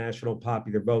winner of the national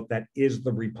popular vote. That is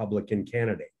the Republican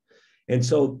candidate. And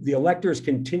so the electors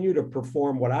continue to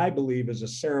perform what I believe is a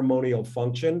ceremonial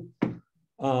function.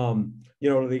 To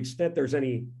the extent there's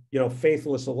any,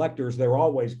 faithless electors, they're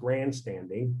always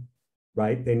grandstanding,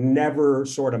 right? They never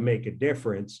sort of make a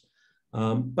difference.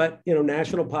 But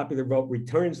national popular vote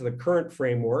returns to the current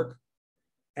framework,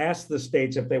 asks the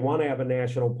states if they want to have a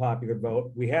national popular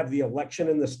vote. We have the election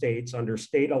in the states under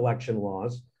state election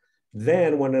laws.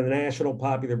 Then when the national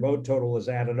popular vote total is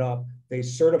added up, they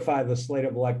certify the slate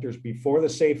of electors before the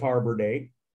safe harbor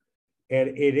date.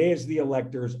 And it is the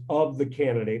electors of the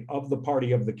candidate, of the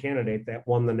party of the candidate, that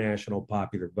won the national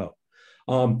popular vote.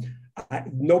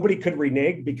 Nobody could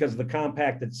renege because the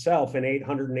compact itself in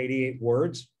 888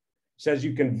 words says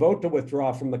you can vote to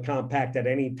withdraw from the compact at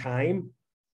any time,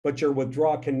 but your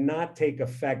withdrawal cannot take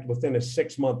effect within a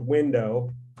 6-month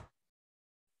window,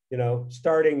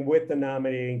 starting with the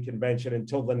nominating convention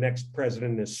until the next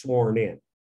president is sworn in,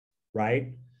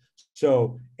 right?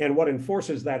 So, and what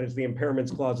enforces that is the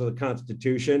impairments clause of the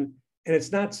Constitution. And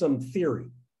it's not some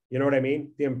theory, you know what I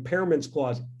mean? The impairments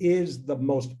clause is the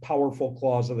most powerful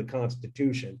clause of the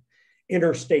Constitution.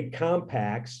 Interstate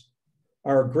compacts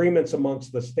are agreements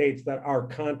amongst the states that are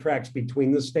contracts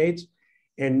between the states.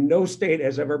 And no state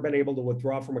has ever been able to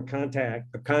withdraw from a compact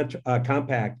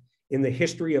in the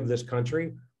history of this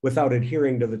country without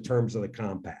adhering to the terms of the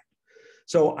compact.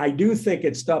 So I do think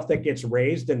it's stuff that gets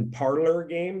raised in parlor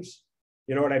games,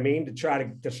 you know what I mean, to try to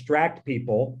distract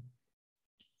people.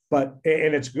 And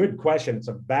it's a good question.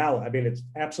 It's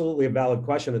absolutely a valid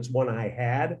question. It's one I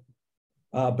had,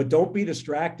 but don't be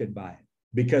distracted by it.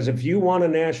 Because if you want a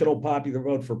national popular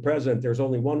vote for president, there's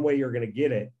only one way you're going to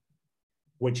get it,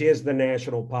 which is the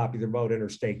national popular vote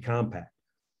interstate compact.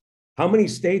 How many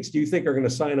states do you think are going to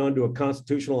sign on to a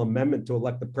constitutional amendment to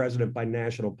elect the president by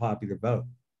national popular vote?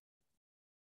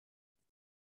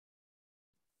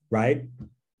 Right?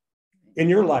 In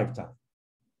your lifetime.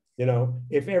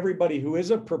 If everybody who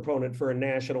is a proponent for a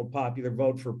national popular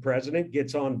vote for president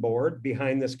gets on board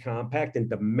behind this compact and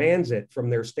demands it from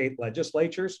their state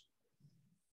legislatures,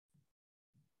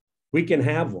 we can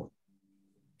have one.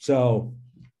 So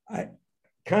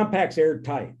compact's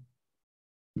airtight.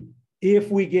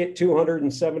 If we get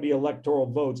 270 electoral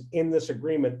votes in this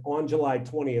agreement on July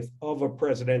 20th of a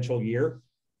presidential year,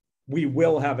 we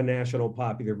will have a national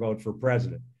popular vote for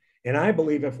president. And I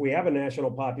believe if we have a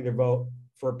national popular vote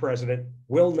for president,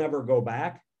 we'll never go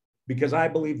back, because I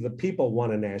believe the people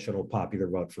want a national popular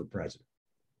vote for president,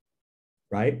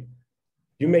 right?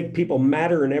 You make people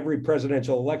matter in every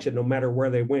presidential election, no matter where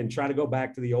they win. Try to go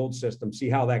back to the old system, see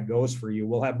how that goes for you.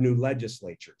 We'll have new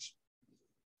legislatures.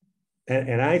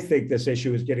 And I think this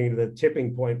issue is getting to the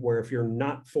tipping point where if you're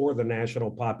not for the national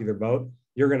popular vote,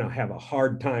 you're going to have a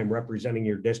hard time representing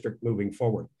your district moving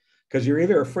forward, because you're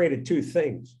either afraid of two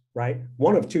things, right?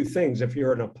 One of two things, if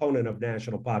you're an opponent of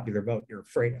national popular vote, you're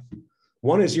afraid of.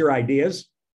 One is your ideas,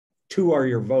 two are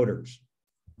your voters.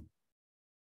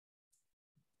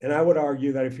 And I would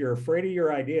argue that if you're afraid of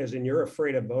your ideas and you're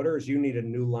afraid of voters, you need a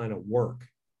new line of work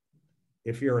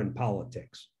if you're in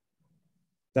politics.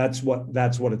 That's what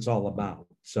it's all about.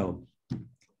 So.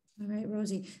 All right,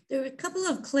 Rosie, there are a couple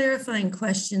of clarifying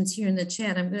questions here in the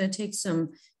chat. I'm going to take some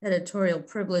editorial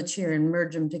privilege here and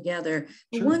merge them together.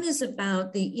 Sure. One is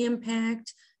about the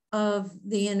impact of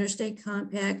the Interstate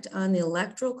Compact on the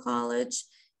Electoral College.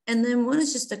 And then one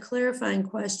is just a clarifying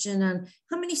question on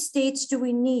how many states do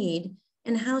we need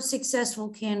and how successful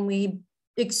can we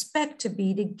expect to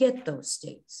be to get those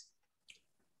states?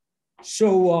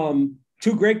 So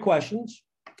two great questions.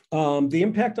 The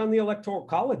impact on the Electoral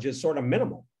College is sort of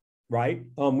minimal, right?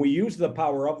 We use the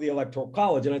power of the Electoral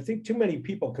College, and I think too many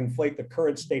people conflate the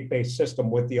current state-based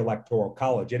system with the Electoral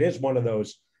College. It is one of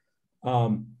those,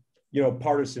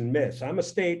 partisan myths. I'm a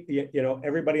state,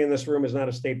 everybody in this room is not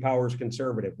a state powers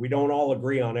conservative. We don't all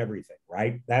agree on everything,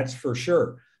 right? That's for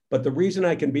sure. But the reason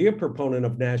I can be a proponent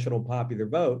of national popular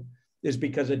vote is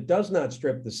because it does not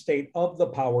strip the state of the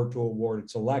power to award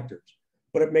its electors.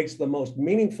 but it makes the most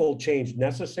meaningful change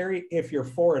necessary if you're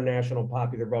for a national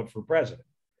popular vote for president.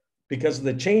 Because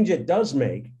the change it does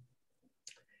make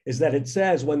is that it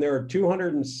says when there are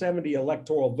 270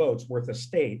 electoral votes worth of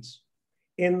states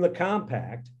in the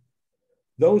compact,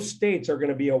 those states are going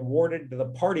to be awarded to the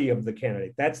party of the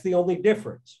candidate. That's the only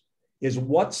difference, is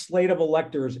what slate of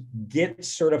electors get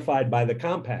certified by the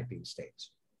compacting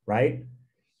states, right?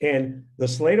 And the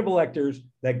slate of electors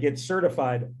that get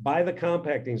certified by the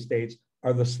compacting states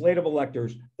are the slate of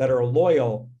electors that are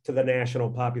loyal to the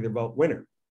national popular vote winner,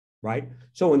 right?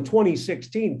 So in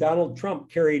 2016, Donald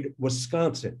Trump carried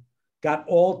Wisconsin, got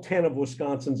all 10 of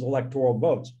Wisconsin's electoral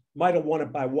votes, might have won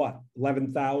it by what,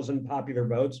 11,000 popular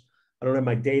votes? I don't have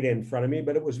my data in front of me,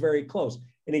 but it was very close.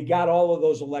 And he got all of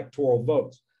those electoral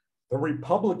votes. The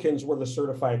Republicans were the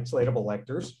certified slate of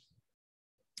electors,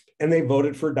 and they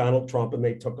voted for Donald Trump and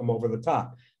they took him over the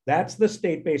top. That's the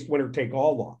state-based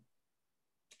winner-take-all law.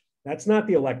 That's not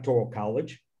the Electoral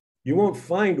College. You won't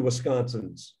find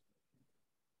Wisconsin's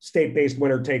state-based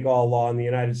winner-take-all law in the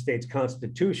United States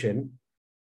Constitution.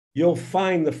 You'll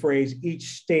find the phrase, each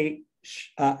state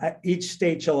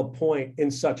shall appoint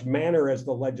in such manner as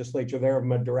the legislature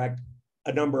thereof direct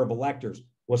a number of electors.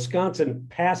 Wisconsin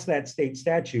passed that state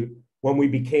statute when we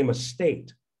became a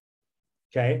state,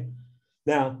 okay?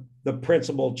 Now, the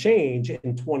principal change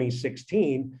in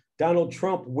 2016, Donald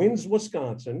Trump wins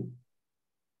Wisconsin,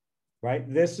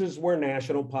 right? This is where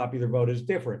national popular vote is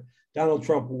different. Donald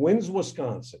Trump wins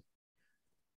Wisconsin.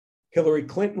 Hillary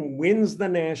Clinton wins the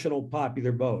national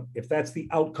popular vote, if that's the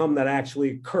outcome that actually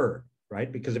occurred,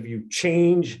 right? Because if you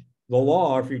change the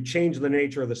law, if you change the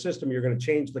nature of the system, you're going to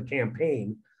change the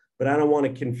campaign. But I don't want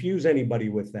to confuse anybody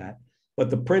with that. But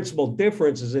the principal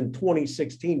difference is in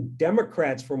 2016,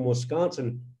 Democrats from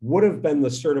Wisconsin would have been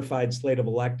the certified slate of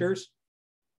electors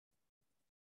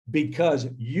because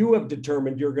you have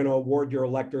determined you're going to award your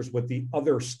electors with the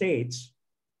other states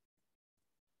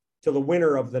to the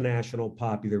winner of the national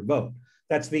popular vote.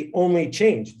 That's the only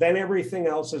change. Then everything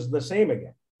else is the same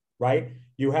again, right?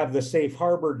 You have the safe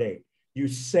harbor date. You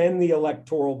send the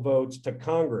electoral votes to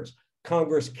Congress.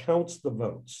 Congress counts the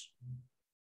votes,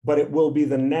 but it will be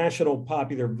the national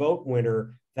popular vote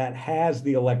winner that has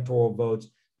the electoral votes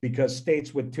because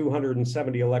states with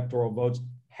 270 electoral votes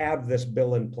have this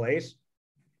bill in place.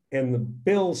 And the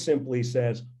bill simply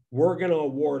says, we're going to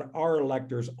award our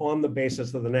electors on the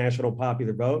basis of the national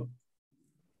popular vote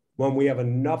when we have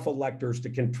enough electors to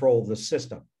control the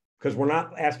system, because we're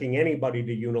not asking anybody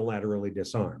to unilaterally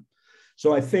disarm.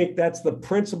 So I think that's the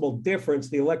principal difference.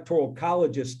 The Electoral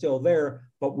College is still there,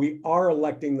 but we are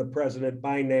electing the president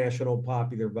by national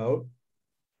popular vote.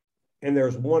 And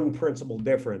there's one principal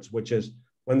difference, which is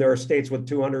when there are states with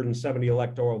 270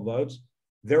 electoral votes,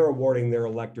 they're awarding their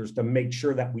electors to make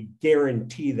sure that we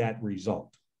guarantee that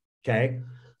result. Okay,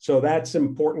 so that's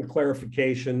important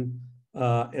clarification,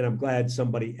 and I'm glad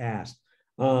somebody asked.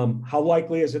 How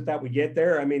likely is it that we get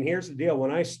there? I mean, here's the deal. When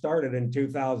I started in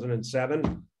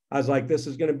 2007, I was like, this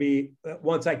is going to be,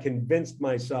 once I convinced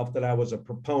myself that I was a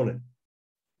proponent,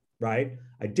 right?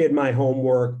 I did my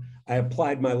homework. I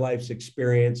applied my life's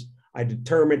experience. I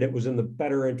determined it was in the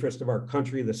better interest of our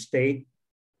country, the state,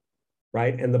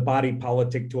 right? And the body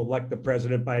politic to elect the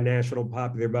president by national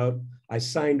popular vote. I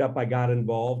signed up, I got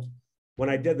involved. When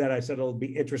I did that, I said, it'll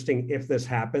be interesting if this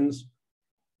happens.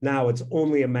 Now it's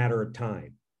only a matter of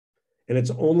time. And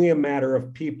it's only a matter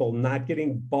of people not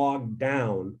getting bogged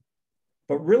down,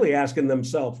 but really asking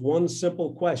themselves one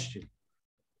simple question.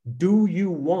 Do you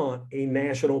want a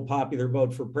national popular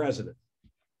vote for president?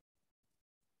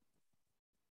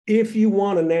 If you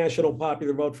want a national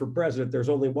popular vote for president, there's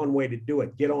only one way to do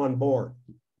it. Get on board.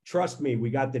 Trust me, we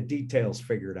got the details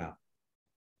figured out.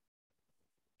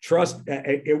 Trust,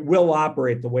 it will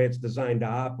operate the way it's designed to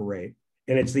operate,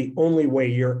 and it's the only way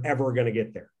you're ever going to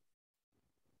get there.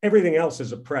 Everything else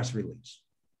is a press release,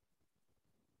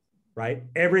 right?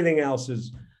 Everything else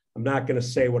is, I'm not going to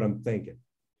say what I'm thinking,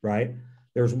 right?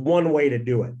 There's one way to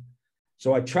do it.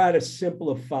 So I try to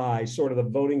simplify sort of the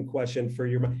voting question for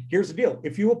your mind. Here's the deal.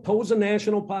 If you oppose a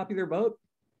national popular vote,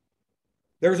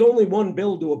 there's only one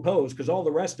bill to oppose because all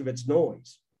the rest of it's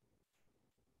noise.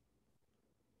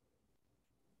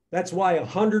 That's why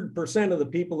 100% of the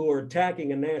people who are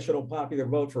attacking a national popular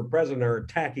vote for president are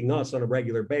attacking us on a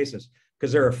regular basis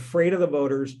because they're afraid of the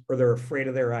voters or they're afraid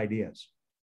of their ideas,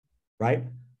 right?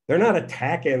 They're not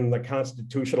attacking the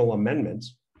constitutional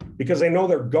amendments because they know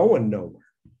they're going nowhere.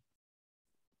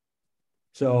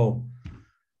 So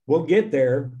we'll get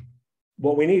there.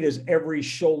 What we need is every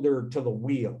shoulder to the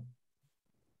wheel,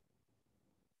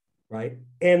 right?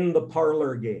 End the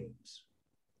parlor games.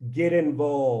 Get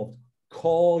involved.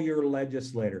 Call your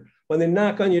legislator. when they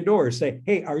knock on your door, say,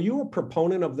 hey, are you a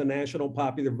proponent of the national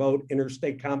popular vote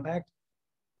interstate compact?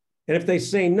 And if they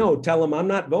say no, tell them I'm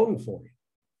not voting for you.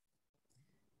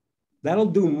 That'll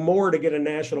do more to get a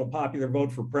national popular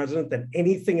vote for president than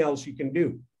anything else you can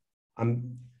do.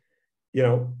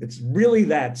 It's really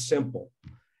that simple.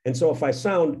 And so if I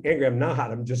sound angry, I'm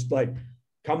not. I'm just like,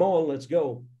 come on, let's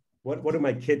go. What do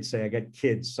my kids say? I got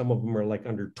kids. Some of them are like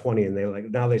under 20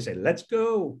 and now they say, let's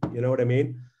go. You know what I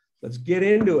mean? Let's get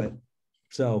into it.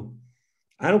 So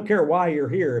I don't care why you're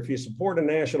here. If you support a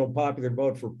national popular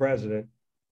vote for president,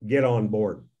 get on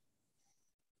board.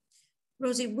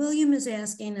 Rosie, William is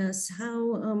asking us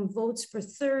how votes for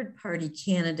third-party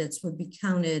candidates would be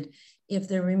counted if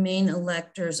there remain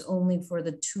electors only for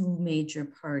the two major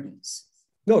parties.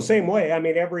 No, same way. I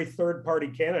mean, every third-party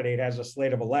candidate has a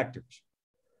slate of electors,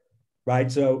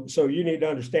 right? So you need to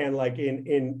understand, like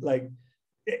in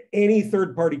any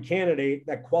third-party candidate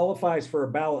that qualifies for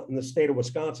a ballot in the state of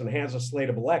Wisconsin has a slate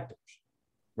of electors,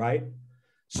 right?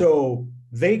 So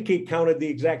they get counted the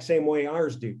exact same way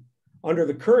ours do. Under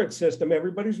the current system,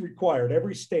 everybody's required,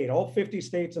 every state, all 50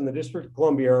 states in the District of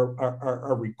Columbia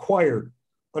are required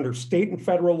under state and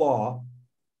federal law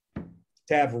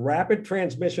to have rapid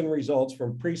transmission results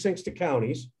from precincts to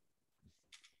counties,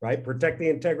 right? Protect the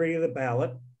integrity of the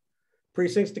ballot,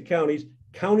 precincts to counties,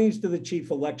 counties to the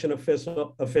chief election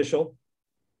official,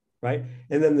 right?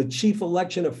 And then the chief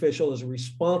election official is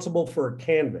responsible for a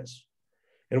canvass.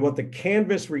 And what the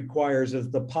canvass requires is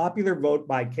the popular vote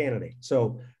by candidate.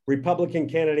 So Republican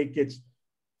candidate gets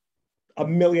 1.5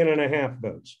 million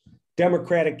votes.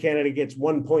 Democratic candidate gets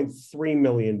 1.3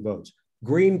 million votes.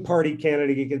 Green Party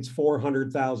candidate gets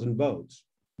 400,000 votes,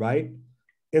 right?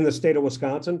 In the state of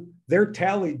Wisconsin, they're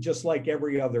tallied just like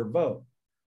every other vote.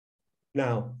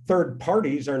 Now, third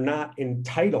parties are not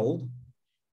entitled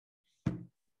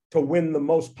to win the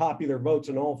most popular votes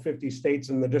in all 50 states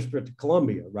in the District of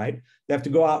Columbia, right? They have to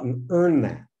go out and earn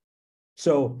that.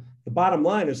 So the bottom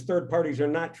line is third parties are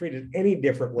not treated any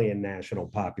differently in national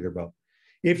popular vote.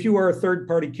 If you are a third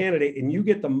party candidate and you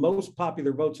get the most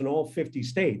popular votes in all 50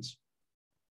 states,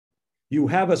 you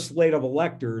have a slate of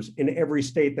electors in every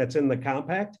state that's in the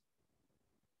compact.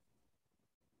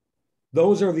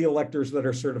 Those are the electors that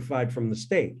are certified from the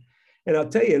state. And I'll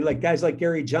tell you, like guys like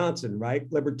Gary Johnson, right?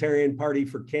 Libertarian Party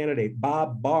for candidate,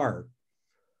 Bob Barr,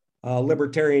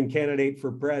 Libertarian candidate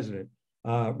for president,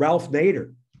 Ralph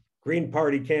Nader, Green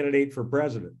Party candidate for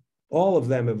president. All of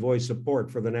them have voiced support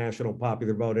for the national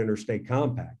popular vote interstate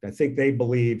compact. I think they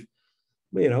believe,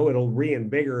 it'll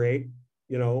reinvigorate,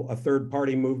 a third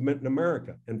party movement in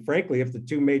America. And frankly, if the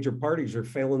two major parties are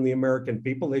failing the American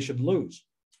people, they should lose.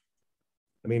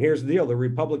 I mean, here's the deal. The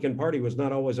Republican Party was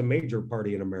not always a major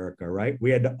party in America, right?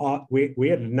 We had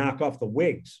to knock off the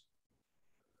Whigs.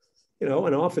 And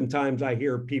oftentimes I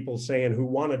hear people saying who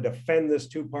want to defend this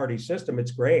two-party system,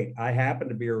 it's great. I happen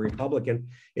to be a Republican.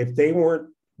 If they weren't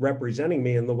representing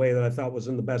me in the way that I thought was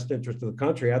in the best interest of the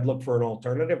country, I'd look for an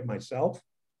alternative myself.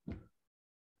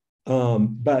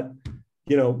 But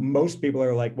most people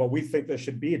are like, well, we think there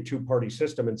should be a two-party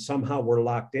system and somehow we're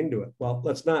locked into it. Well,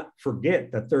 let's not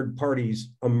forget that third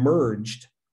parties emerged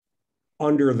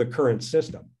under the current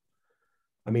system.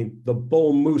 I mean, the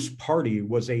Bull Moose Party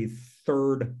was a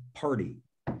third party.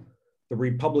 The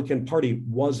Republican Party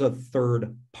was a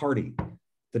third party.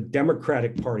 The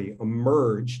Democratic Party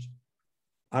emerged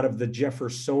out of the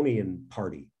Jeffersonian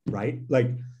Party, right?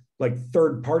 Like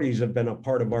third parties have been a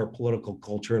part of our political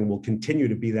culture and will continue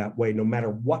to be that way no matter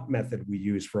what method we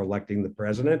use for electing the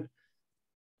president.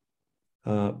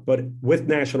 But with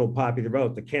national popular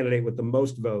vote, the candidate with the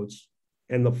most votes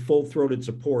and the full-throated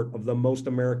support of the most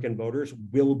American voters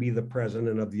will be the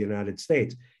president of the United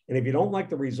States. And if you don't like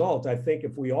the result, I think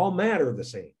if we all matter the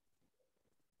same,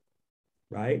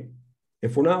 right?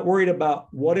 If we're not worried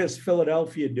about what is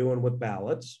Philadelphia doing with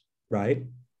ballots, right?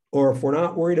 Or if we're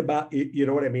not worried about, you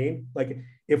know what I mean? Like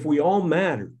if we all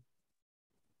matter,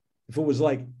 if it was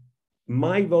like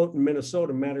my vote in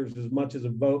Minnesota matters as much as a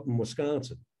vote in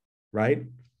Wisconsin, right?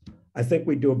 I think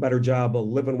we do a better job of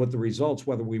living with the results,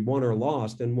 whether we won or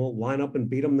lost, and we'll line up and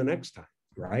beat them the next time,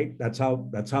 right? That's how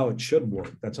it should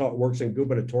work. That's how it works in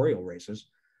gubernatorial races.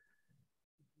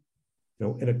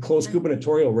 In a close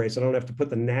gubernatorial race, I don't have to put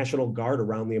the National Guard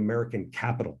around the American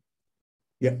Capitol.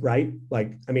 Yeah, right?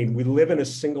 We live in a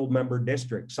single member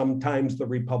district. Sometimes the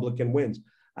Republican wins.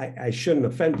 I shouldn't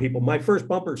offend people. My first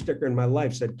bumper sticker in my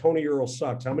life said, Tony Earl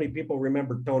sucks. How many people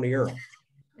remember Tony Earl?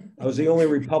 I was the only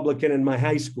Republican in my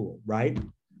high school, right?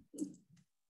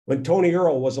 When Tony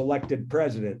Earl was elected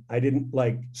president, I didn't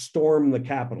storm the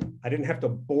Capitol. I didn't have to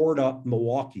board up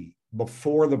Milwaukee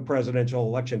before the presidential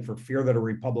election for fear that a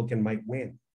Republican might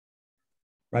win.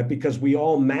 right? Because we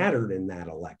all mattered in that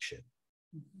election.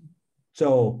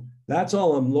 So that's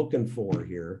all I'm looking for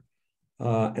here.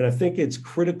 And I think it's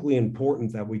critically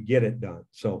important that we get it done.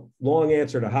 So long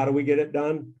answer to how do we get it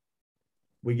done?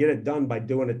 We get it done by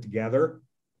doing it together.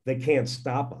 They can't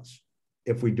stop us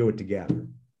if we do it together.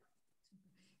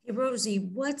 Hey, Rosie,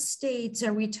 what states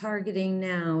are we targeting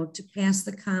now to pass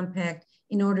the compact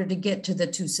in order to get to the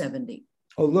 270?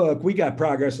 Oh, look, we got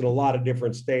progress in a lot of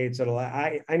different states. And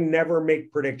I never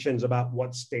make predictions about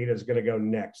what state is going to go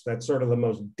next. That's sort of the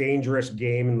most dangerous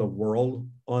game in the world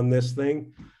on this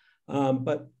thing.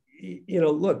 But, you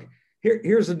know, look,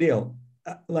 here's the deal.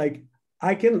 Like,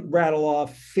 I can rattle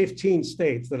off 15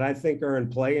 states that I think are in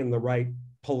play in the right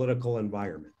political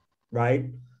environment, right?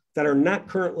 That are not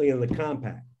currently in the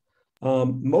compact.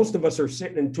 Most of us are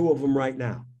sitting in 2 of them right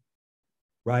now,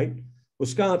 right?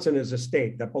 Wisconsin is a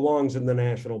state that belongs in the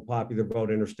national popular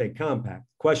vote interstate compact.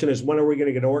 The question is, when are we going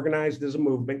to get organized as a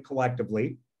movement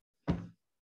collectively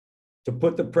to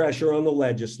put the pressure on the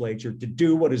legislature to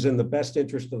do what is in the best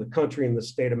interest of the country and the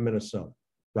state of Minnesota,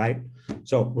 right?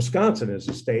 So Wisconsin is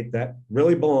a state that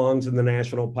really belongs in the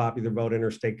national popular vote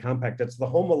interstate compact. It's the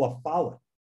home of La Follette.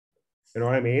 You know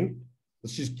what I mean?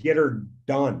 Let's just get her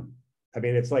done. I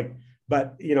mean, it's like,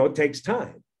 but you know, it takes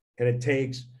time, and it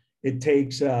takes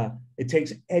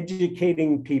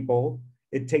educating people.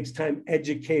 It takes time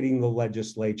educating the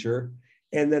legislature,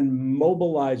 and then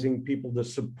mobilizing people to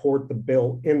support the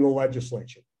bill in the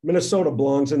legislature. Minnesota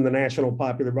belongs in the national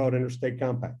popular vote interstate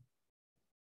compact.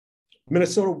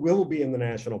 Minnesota will be in the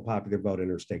national popular vote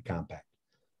interstate compact.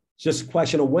 It's just a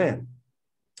question of when.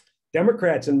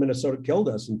 Democrats in Minnesota killed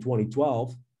us in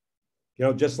 2012. You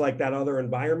know, just like that other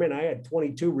environment, I had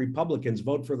 22 Republicans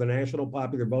vote for the national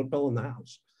popular vote bill in the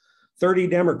House. 30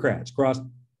 Democrats crossed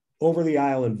over the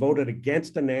aisle and voted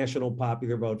against a national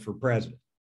popular vote for president.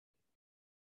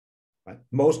 Right?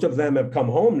 Most of them have come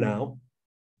home now,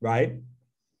 right?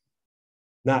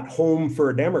 Not home for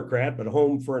a Democrat, but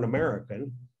home for an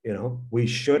American. You know, we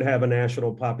should have a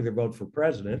national popular vote for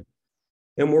president.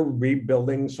 And we're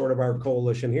rebuilding sort of our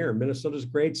coalition here. Minnesota's a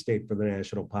great state for the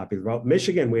national popular vote.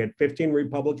 Michigan, we had 15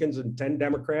 Republicans and 10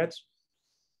 Democrats,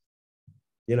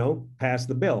 you know, pass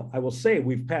the bill. I will say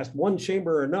we've passed one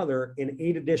chamber or another in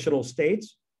 8 additional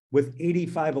states with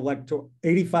 85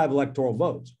 electoral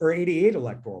votes, or 88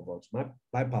 electoral votes.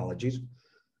 My apologies.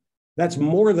 That's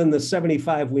more than the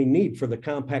 75 we need for the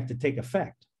compact to take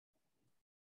effect.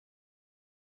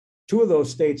 2 of those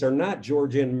states are not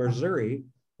Georgia and Missouri.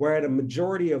 We're at a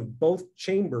majority of both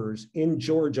chambers in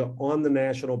Georgia on the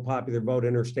national popular vote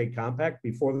interstate compact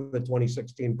before the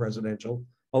 2016 presidential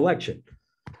election.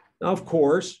 Now, of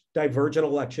course, divergent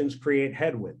elections create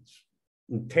headwinds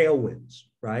and tailwinds,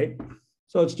 right?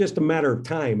 So it's just a matter of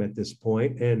time at this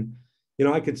point. And, you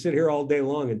know, I could sit here all day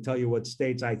long and tell you what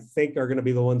states I think are going to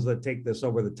be the ones that take this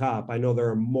over the top. I know there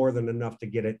are more than enough to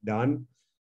get it done,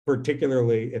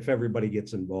 particularly if everybody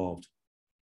gets involved.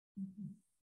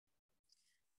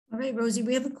 All right, Rosie,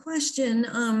 we have a question.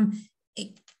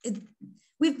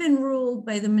 We've been ruled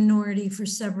by the minority for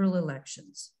several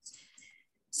elections.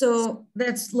 So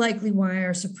that's likely why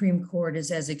our Supreme Court is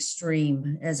as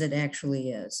extreme as it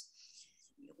actually is.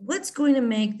 What's going to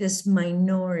make this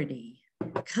minority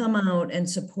come out and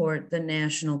support the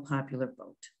national popular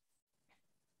vote?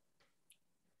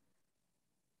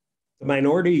 The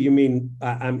minority, you mean?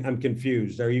 I'm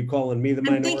confused. Are you calling me the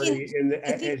minority?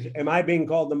 Am I being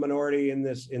called the minority in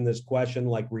this question,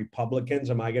 like Republicans?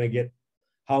 How am I going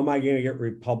to get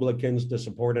Republicans to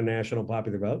support a national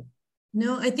popular vote?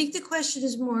 No, I think the question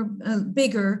is more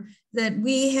bigger, that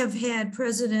we have had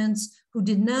presidents who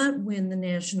did not win the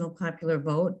national popular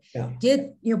vote,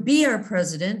 be our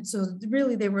president. So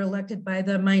really they were elected by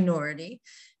the minority.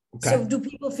 Okay. So do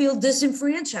people feel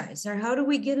disenfranchised, or how do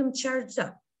we get them charged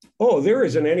up? Oh, there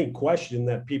isn't any question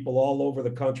that people all over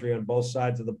the country on both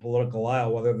sides of the political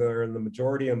aisle, whether they're in the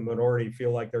majority or minority,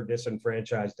 feel like they're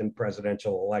disenfranchised in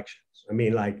presidential elections. I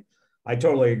mean, like, I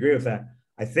totally agree with that.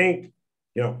 I think,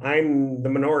 you know, I'm the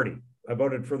minority. I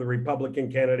voted for the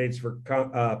Republican candidates for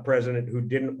president who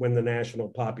didn't win the national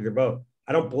popular vote.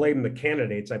 I don't blame the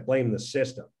candidates. I blame the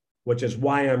system, which is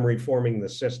why I'm reforming the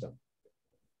system,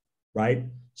 right?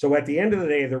 So at the end of the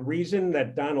day, the reason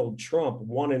that Donald Trump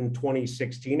won in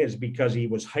 2016 is because he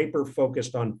was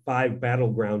hyper-focused on 5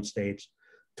 battleground states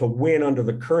to win under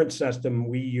the current system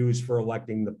we use for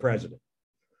electing the president.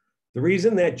 The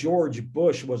reason that George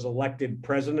Bush was elected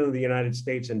president of the United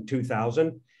States in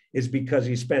 2000 is because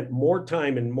he spent more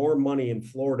time and more money in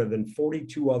Florida than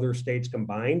 42 other states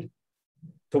combined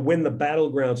to win the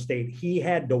battleground state he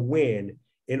had to win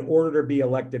in order to be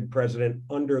elected president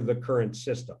under the current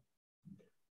system.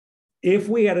 If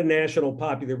we had a national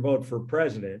popular vote for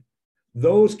president,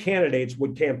 those candidates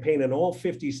would campaign in all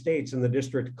 50 states in the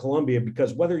District of Columbia,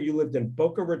 because whether you lived in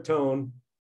Boca Raton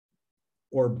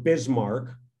or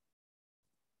Bismarck,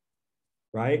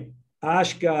 right,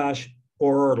 Oshkosh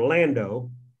or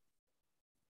Orlando,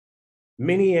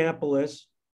 Minneapolis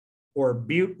or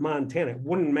Butte, Montana, it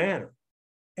wouldn't matter.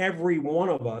 Every one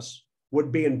of us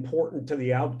would be important to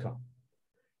the outcome.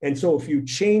 And so if you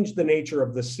change the nature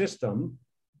of the system,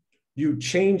 you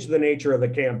change the nature of the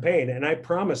campaign. And I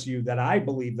promise you that I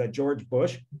believe that George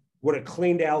Bush would have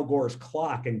cleaned Al Gore's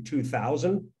clock in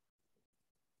 2000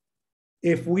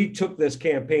 if we took this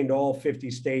campaign to all 50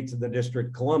 states of the District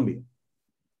of Columbia,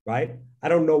 right? I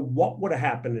don't know what would have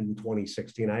happened in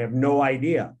 2016. I have no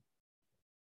idea.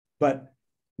 But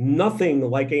nothing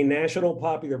like a national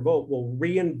popular vote will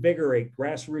reinvigorate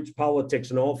grassroots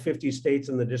politics in all 50 states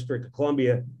in the District of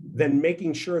Columbia than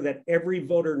making sure that every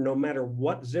voter, no matter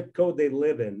what zip code they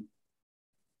live in,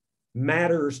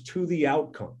 matters to the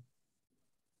outcome,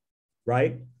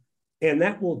 right? And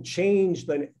that will change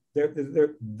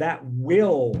that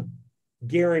will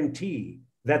guarantee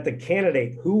that the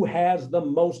candidate who has the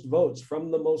most votes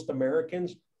from the most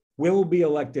Americans will be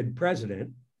elected president.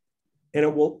 And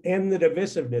it will end the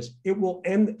divisiveness. It will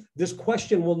end, this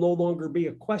question will no longer be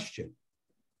a question,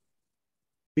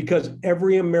 because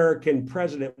every American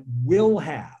president will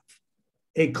have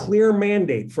a clear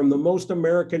mandate from the most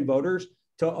American voters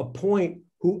to appoint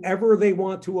whoever they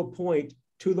want to appoint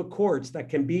to the courts that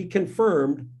can be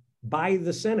confirmed by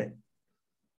the Senate.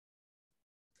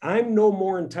 I'm no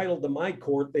more entitled to my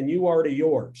court than you are to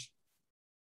yours.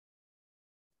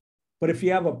 But if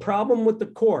you have a problem with the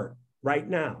court right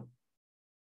now,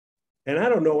 and I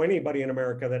don't know anybody in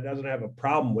America that doesn't have a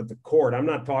problem with the court. I'm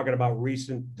not talking about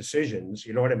recent decisions.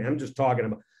 You know what I mean? I'm just talking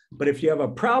about, but if you have a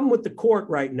problem with the court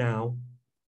right now,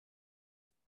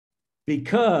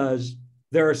 because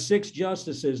there are 6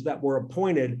 justices that were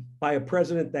appointed by a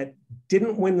president that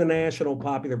didn't win the national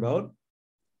popular vote,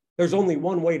 there's only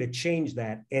one way to change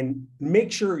that and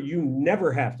make sure you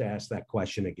never have to ask that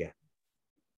question again,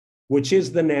 which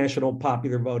is the national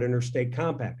popular vote interstate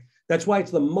compact. That's why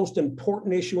it's the most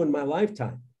important issue in my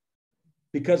lifetime.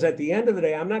 Because at the end of the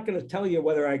day, I'm not going to tell you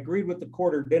whether I agreed with the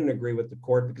court or didn't agree with the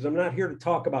court, because I'm not here to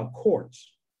talk about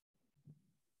courts.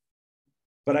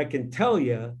 But I can tell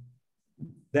you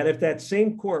that if that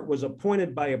same court was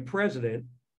appointed by a president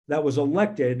that was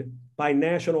elected by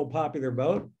national popular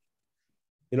vote,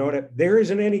 you know what, there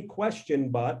isn't any question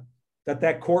but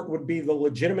that court would be the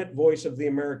legitimate voice of the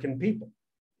American people.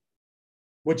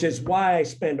 Which is why I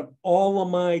spend all of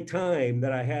my time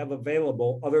that I have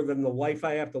available, other than the life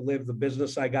I have to live, the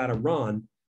business I got to run,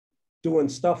 doing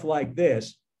stuff like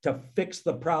this to fix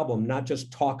the problem, not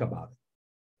just talk about it,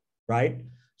 right?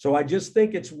 So I just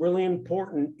think it's really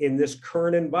important in this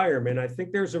current environment. I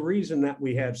think there's a reason that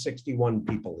we have 61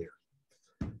 people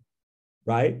here,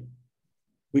 right?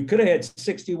 We could have had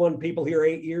 61 people here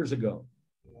 8 years ago,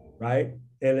 right?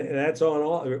 And that's on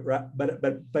all, right?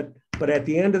 But at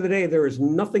the end of the day, there is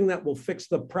nothing that will fix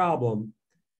the problem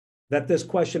that this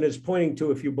question is pointing to.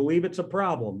 If you believe it's a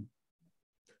problem,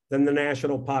 then the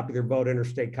national popular vote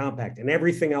interstate compact, and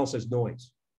everything else is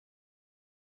noise.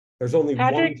 There's only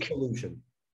Patrick, one solution.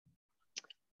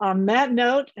 On that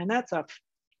note, and that's a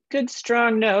good,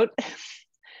 strong note,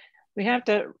 we have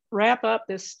to wrap up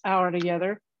this hour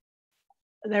together.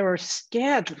 There were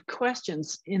scads of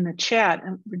questions in the chat,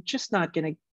 and we're just not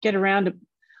going to get around to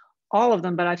all of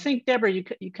them. But I think, Deborah,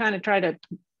 you kind of try to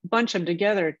bunch them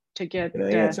together to get. Can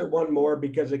I answer one more,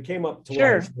 because it came up twice?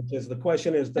 Sure. Which is the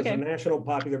question is, does a national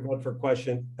popular vote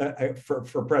for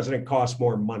for president cost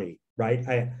more money?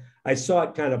 Right. I saw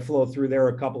it kind of flow through there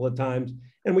a couple of times,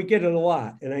 and we get it a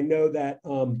lot. And I know that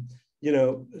you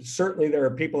know, certainly there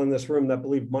are people in this room that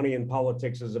believe money in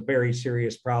politics is a very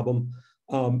serious problem.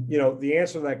 You know, the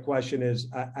answer to that question is,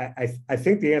 I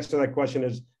think the answer to that question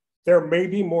is, there may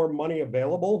be more money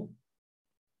available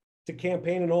to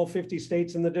campaign in all 50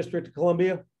 states in the District of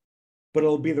Columbia, but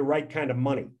it'll be the right kind of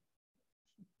money.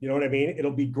 You know what I mean?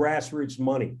 It'll be grassroots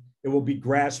money. It will be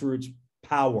grassroots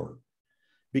power.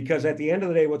 Because at the end of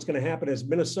the day, what's going to happen is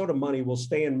Minnesota money will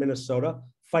stay in Minnesota,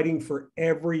 fighting for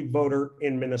every voter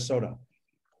in Minnesota.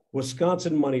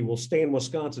 Wisconsin money will stay in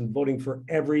Wisconsin, voting for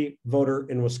every voter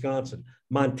in Wisconsin.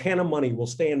 Montana money will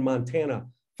stay in Montana,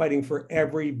 fighting for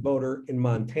every voter in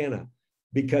Montana.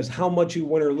 Because how much you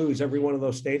win or lose every one of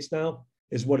those states now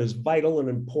is what is vital and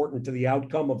important to the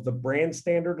outcome of the brand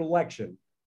standard election.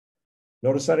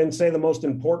 Notice I didn't say the most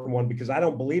important one, because I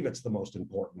don't believe it's the most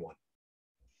important one,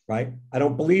 right? I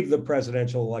don't believe the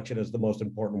presidential election is the most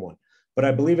important one, but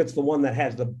I believe it's the one that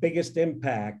has the biggest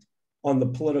impact on the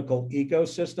political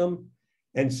ecosystem.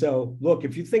 And so, look,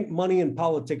 if you think money in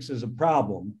politics is a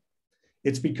problem,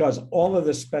 it's because all of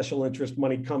this special interest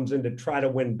money comes in to try to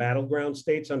win battleground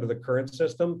states under the current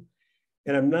system.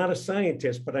 And I'm not a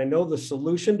scientist, but I know the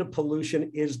solution to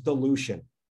pollution is dilution,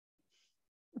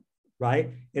 right?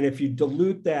 And if you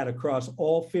dilute that across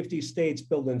all 50 states,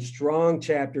 building strong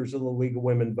chapters of the League of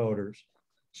Women Voters,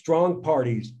 strong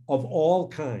parties of all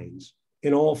kinds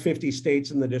in all 50 states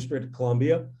in the District of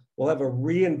Columbia, we'll have a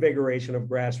reinvigoration of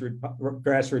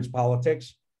grassroots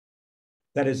politics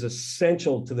that is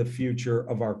essential to the future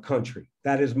of our country.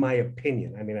 That is my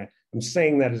opinion. I mean, I'm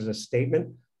saying that as a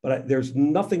statement, but there's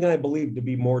nothing I believe to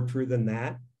be more true than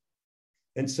that.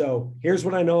 And so here's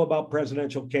what I know about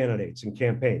presidential candidates and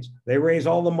campaigns. They raise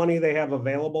all the money they have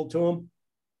available to them,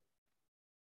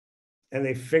 and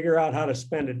they figure out how to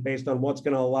spend it based on what's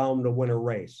going to allow them to win a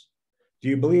race. Do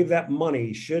you believe that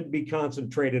money should be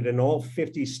concentrated in all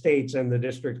 50 states and the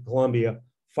District of Columbia,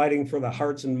 fighting for the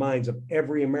hearts and minds of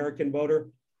every American voter?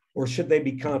 Or should they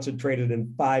be concentrated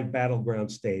in 5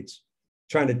 battleground states,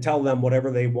 trying to tell them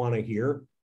whatever they want to hear?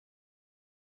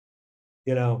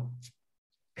 You know,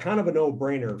 kind of a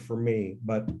no-brainer for me,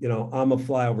 but, you know, I'm a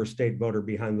flyover state voter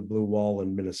behind the blue wall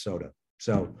in Minnesota.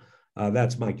 So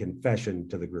that's my confession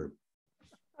to the group.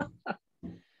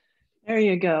 There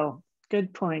you go.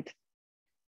 Good point.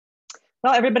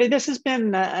 Well, everybody, this has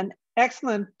been an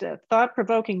excellent,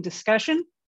 thought-provoking discussion.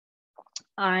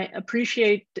 I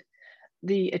appreciate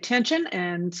the attention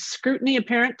and scrutiny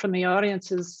apparent from the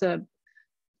audience's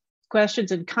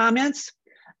questions and comments.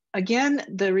 Again,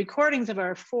 the recordings of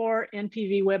our 4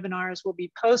 NPV webinars will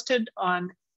be posted on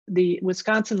the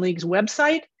Wisconsin League's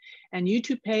website and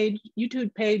YouTube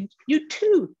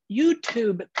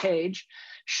page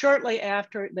shortly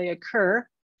after they occur.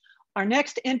 Our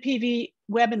next NPV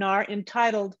webinar,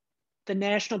 entitled The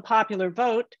National Popular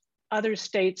Vote, Other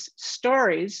States'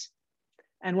 Stories,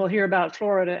 and we'll hear about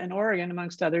Florida and Oregon,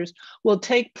 amongst others, will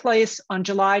take place on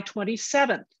July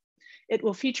 27th. It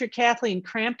will feature Kathleen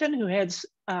Crampton, who heads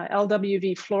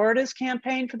LWV Florida's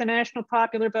campaign for the National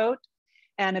Popular Vote,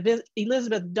 and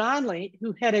Elizabeth Donnelly,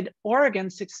 who headed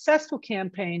Oregon's successful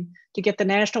campaign to get the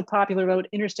National Popular Vote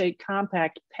Interstate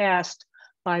Compact passed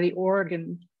by the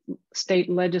Oregon State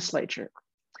Legislature.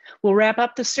 We'll wrap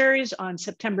up the series on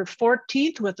September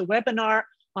 14th with a webinar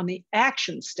on the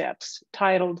action steps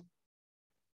titled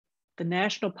The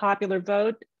National Popular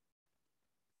Vote,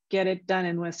 Get It Done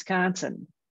in Wisconsin.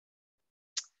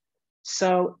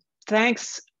 So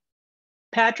thanks,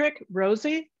 Patrick,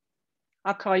 Rosie.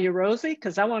 I'll call you Rosie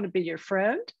because I want to be your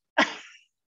friend.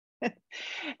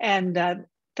 And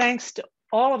thanks to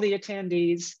all of the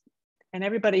attendees and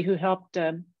everybody who helped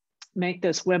make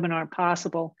this webinar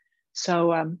possible.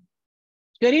 So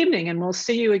good evening, and we'll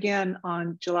see you again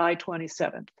on July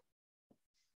 27th.